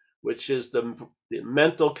addiction, which is the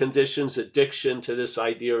mental conditions addiction to this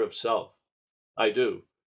idea of self. I do.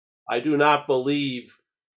 I do not believe,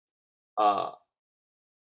 I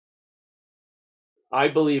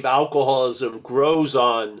believe alcoholism grows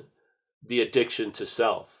on the addiction to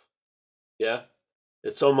self. Yeah?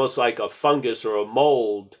 It's almost like a fungus or a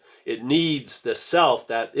mold. It needs the self,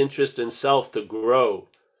 that interest in self, to grow.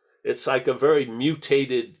 It's like a very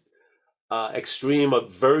mutated, extreme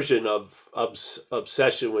version of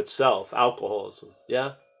obsession with self, alcoholism.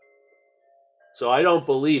 Yeah? So I don't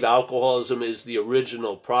believe alcoholism is the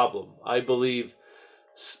original problem. I believe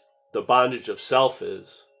the bondage of self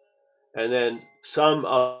is. And then some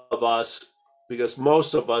of us, because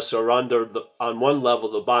most of us are under on one level,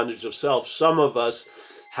 the bondage of self, some of us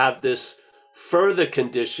have this further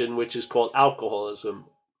condition, which is called alcoholism.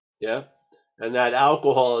 Yeah. And that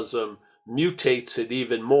alcoholism mutates it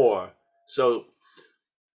even more. So,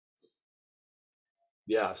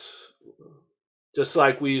 yes. Just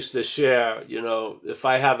like we used to share, if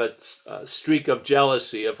I have a streak of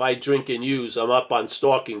jealousy, if I drink and use, I'm up on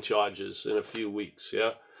stalking charges in a few weeks.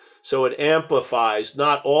 Yeah. So it amplifies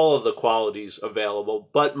not all of the qualities available,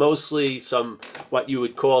 but mostly some what you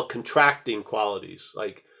would call contracting qualities,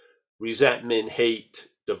 like resentment, hate,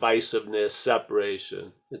 divisiveness,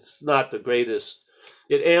 separation. It's not the greatest.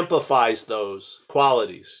 It amplifies those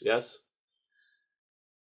qualities. Yes.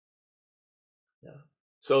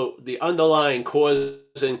 So the underlying cause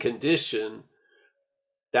and condition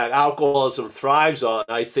that alcoholism thrives on,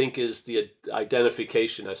 I think, is the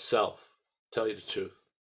identification as self, tell you the truth.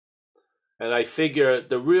 And I figure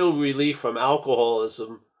the real relief from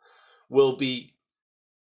alcoholism will be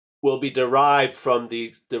derived from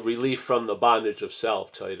the relief from the bondage of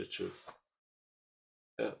self, tell you the truth.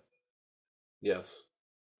 Yeah. Yes.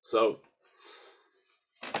 So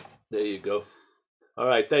there you go. All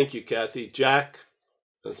right. Thank you, Kathy. Jack,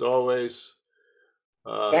 as always.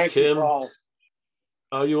 Thank Kim. you, Paul.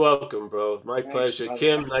 Oh, you're welcome, bro. My Thanks, pleasure. brother.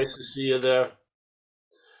 Kim, nice to see you there.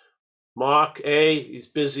 Mark A, he's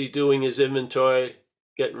busy doing his inventory,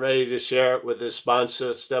 getting ready to share it with his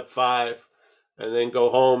sponsor, step 5, and then go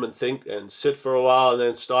home and think and sit for a while and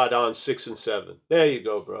then start on 6 and 7. There you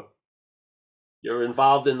go, bro. You're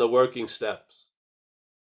involved in the working steps.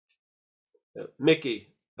 Mickey,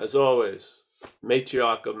 as always,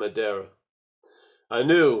 matriarch of Madeira.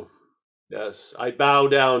 Anu, yes, I bow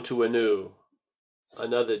down to Anu.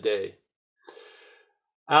 Another day.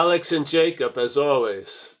 Alex and Jacob, as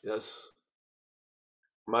always. Yes.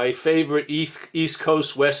 My favorite East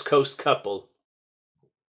Coast, West Coast couple.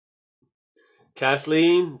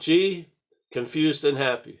 Kathleen G, confused and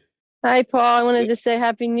happy. Hi, Paul. I wanted to say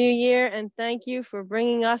Happy New Year and thank you for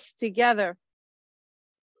bringing us together.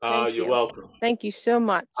 Thank You're you. welcome. Thank you so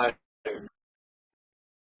much.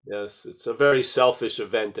 Yes, it's a very selfish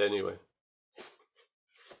event anyway.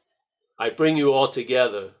 I bring you all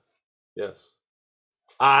together. Yes.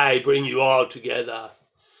 I bring you all together.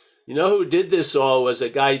 You know who did this all was a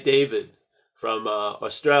guy, David, from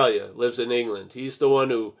Australia, lives in England. He's the one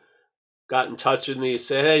who got in touch with me and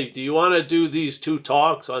said, hey, do you want to do these 2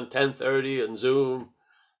 talks on 10:30 and Zoom?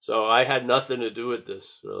 So I had nothing to do with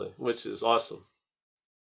this, really, which is awesome.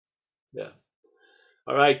 Yeah.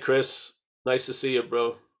 All right, Chris. Nice to see you,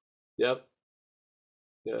 bro. Yep.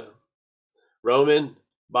 Yeah. Roman,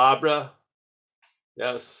 Barbara.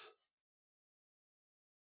 Yes.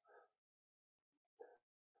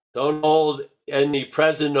 Don't hold any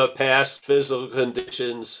present or past physical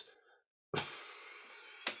conditions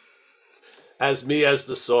as me as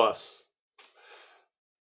the source.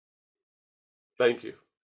 Thank you.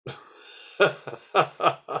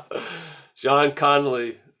 John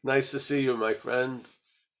Connolly, nice to see you, my friend.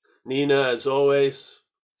 Nina, as always.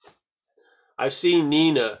 I've seen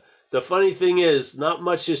Nina. The funny thing is, not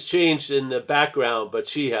much has changed in the background, but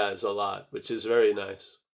she has a lot, which is very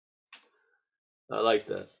nice. I like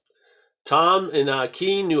that. Tom in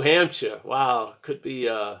Keene, New Hampshire. Wow, could be.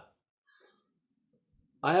 I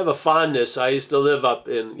have a fondness. I used to live up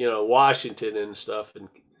in Washington and stuff, and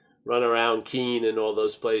run around Keene and all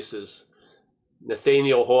those places.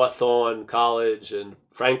 Nathaniel Hawthorne College and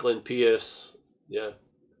Franklin Pierce. Yeah.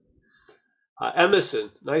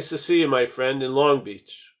 Emerson, nice to see you, my friend, in Long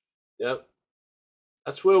Beach. Yep.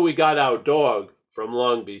 That's where we got our dog, from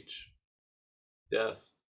Long Beach.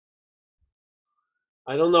 Yes.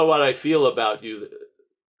 I don't know what I feel about you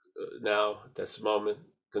now at this moment,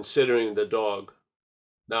 considering the dog.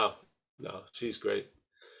 No, she's great.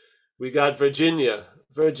 We got Virginia.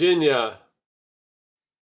 Virginia.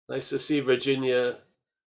 Nice to see Virginia.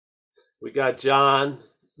 We got John.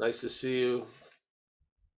 Nice to see you.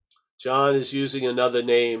 John is using another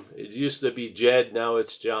name. It used to be Jed, now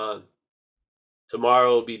it's John.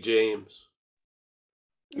 Tomorrow will be James.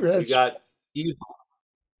 We got Eva.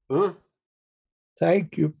 Huh?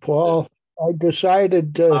 Thank you, Paul. I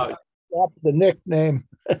decided to drop the nickname.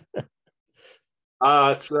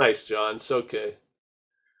 It's nice, John. It's okay.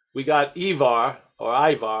 We got Ivar or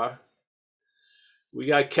Ivar. We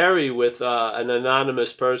got Kerry with an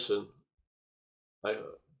anonymous person.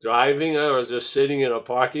 Driving or just sitting in a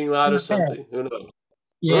parking lot or something. Who knows?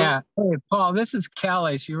 Yeah. Huh? Hey, Paul, this is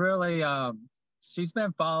Kelly. She really, she's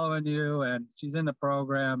been following you and she's in the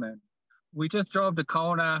program. And we just drove to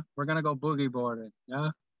Kona. We're going to go boogie boarding.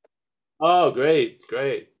 Yeah. Oh, great.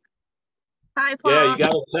 Great. Hi, Paul. Yeah, you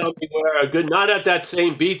got to tell me where. Good. Not at that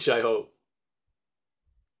same beach, I hope.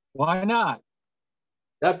 Why not?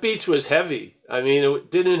 That beach was heavy. I mean,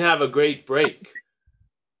 it didn't have a great break.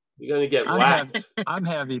 You're going to get whacked. I'm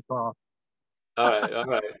heavy, Paul. All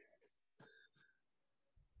right.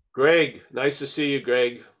 Greg, nice to see you,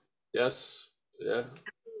 Greg. Yes. Yeah.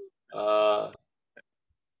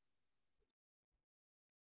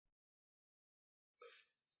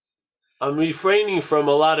 I'm refraining from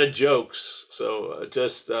a lot of jokes, so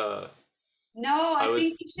just. No, I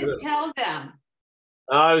think you should tell them.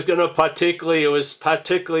 I was gonna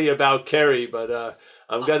particularly about Kerry, but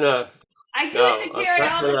I'm gonna. I do it to Kerry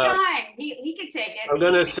all the time. He can take it. I'm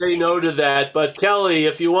gonna say no to that. But Kelly,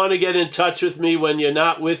 if you want to get in touch with me when you're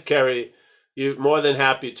not with Kerry, you're more than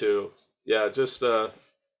happy to. Yeah, just I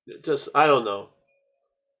don't know.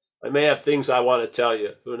 I may have things I want to tell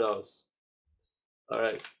you. Who knows? All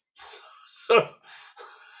right. So,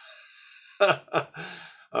 all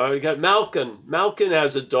right, we got Malkin. Malkin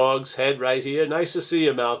has a dog's head right here. Nice to see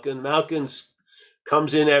you, Malkin. Malkin's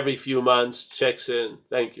comes in every few months, checks in.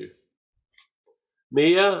 Thank you.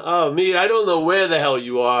 Mia? Oh, Mia, I don't know where the hell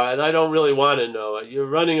you are, and I don't really want to know. You're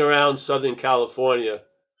running around Southern California.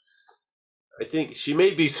 I think she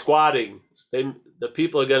may be squatting. The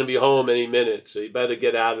people are going to be home any minute, so you better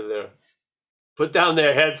get out of there. Put down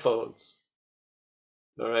their headphones.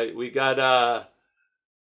 All right, we got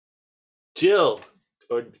Jill,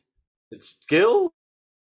 or it's Gil?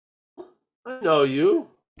 I know you.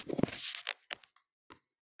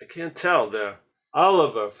 I can't tell there.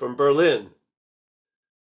 Oliver from Berlin.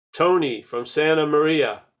 Tony from Santa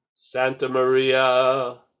Maria. Santa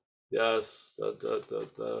Maria. Yes.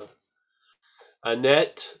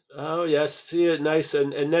 Annette. Oh, yes. See it nice.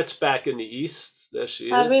 And Annette's back in the East. There she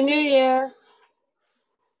is. Happy New Year.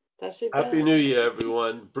 That she Happy does. New Year,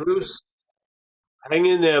 everyone. Bruce, hang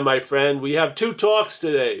in there, my friend. We have 2 talks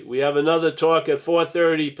today. We have another talk at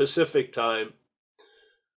 4:30 Pacific time.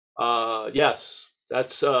 Yes,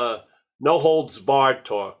 that's no holds barred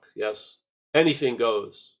talk. Yes, anything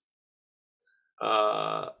goes.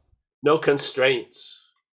 No constraints.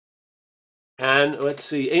 And let's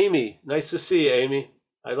see, Amy. Nice to see you, Amy.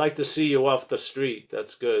 I'd like to see you off the street.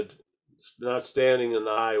 That's good. Not standing in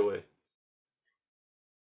the highway.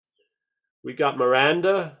 We got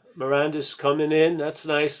Miranda. Miranda's coming in. That's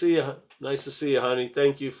nice. See you. Nice to see you, honey.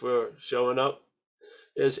 Thank you for showing up.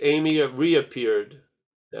 There's Amy reappeared.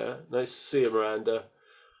 Yeah, nice to see you, Miranda.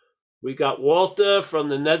 We got Walter from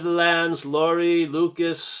the Netherlands. Laurie,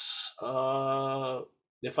 Lucas.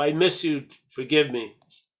 If I miss you, forgive me.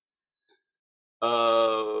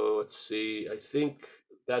 Let's see. I think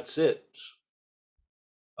that's it.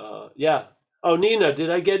 Yeah. Oh, Nina. Did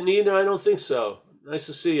I get Nina? I don't think so. Nice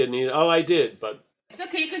to see you, Nina. Oh, I did, but It's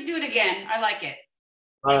okay. You can do it again. I like it.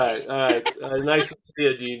 all right, all right. Nice to see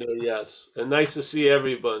you, Nina. Yes, and nice to see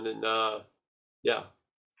everyone. And yeah,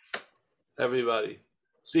 everybody.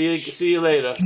 See you later.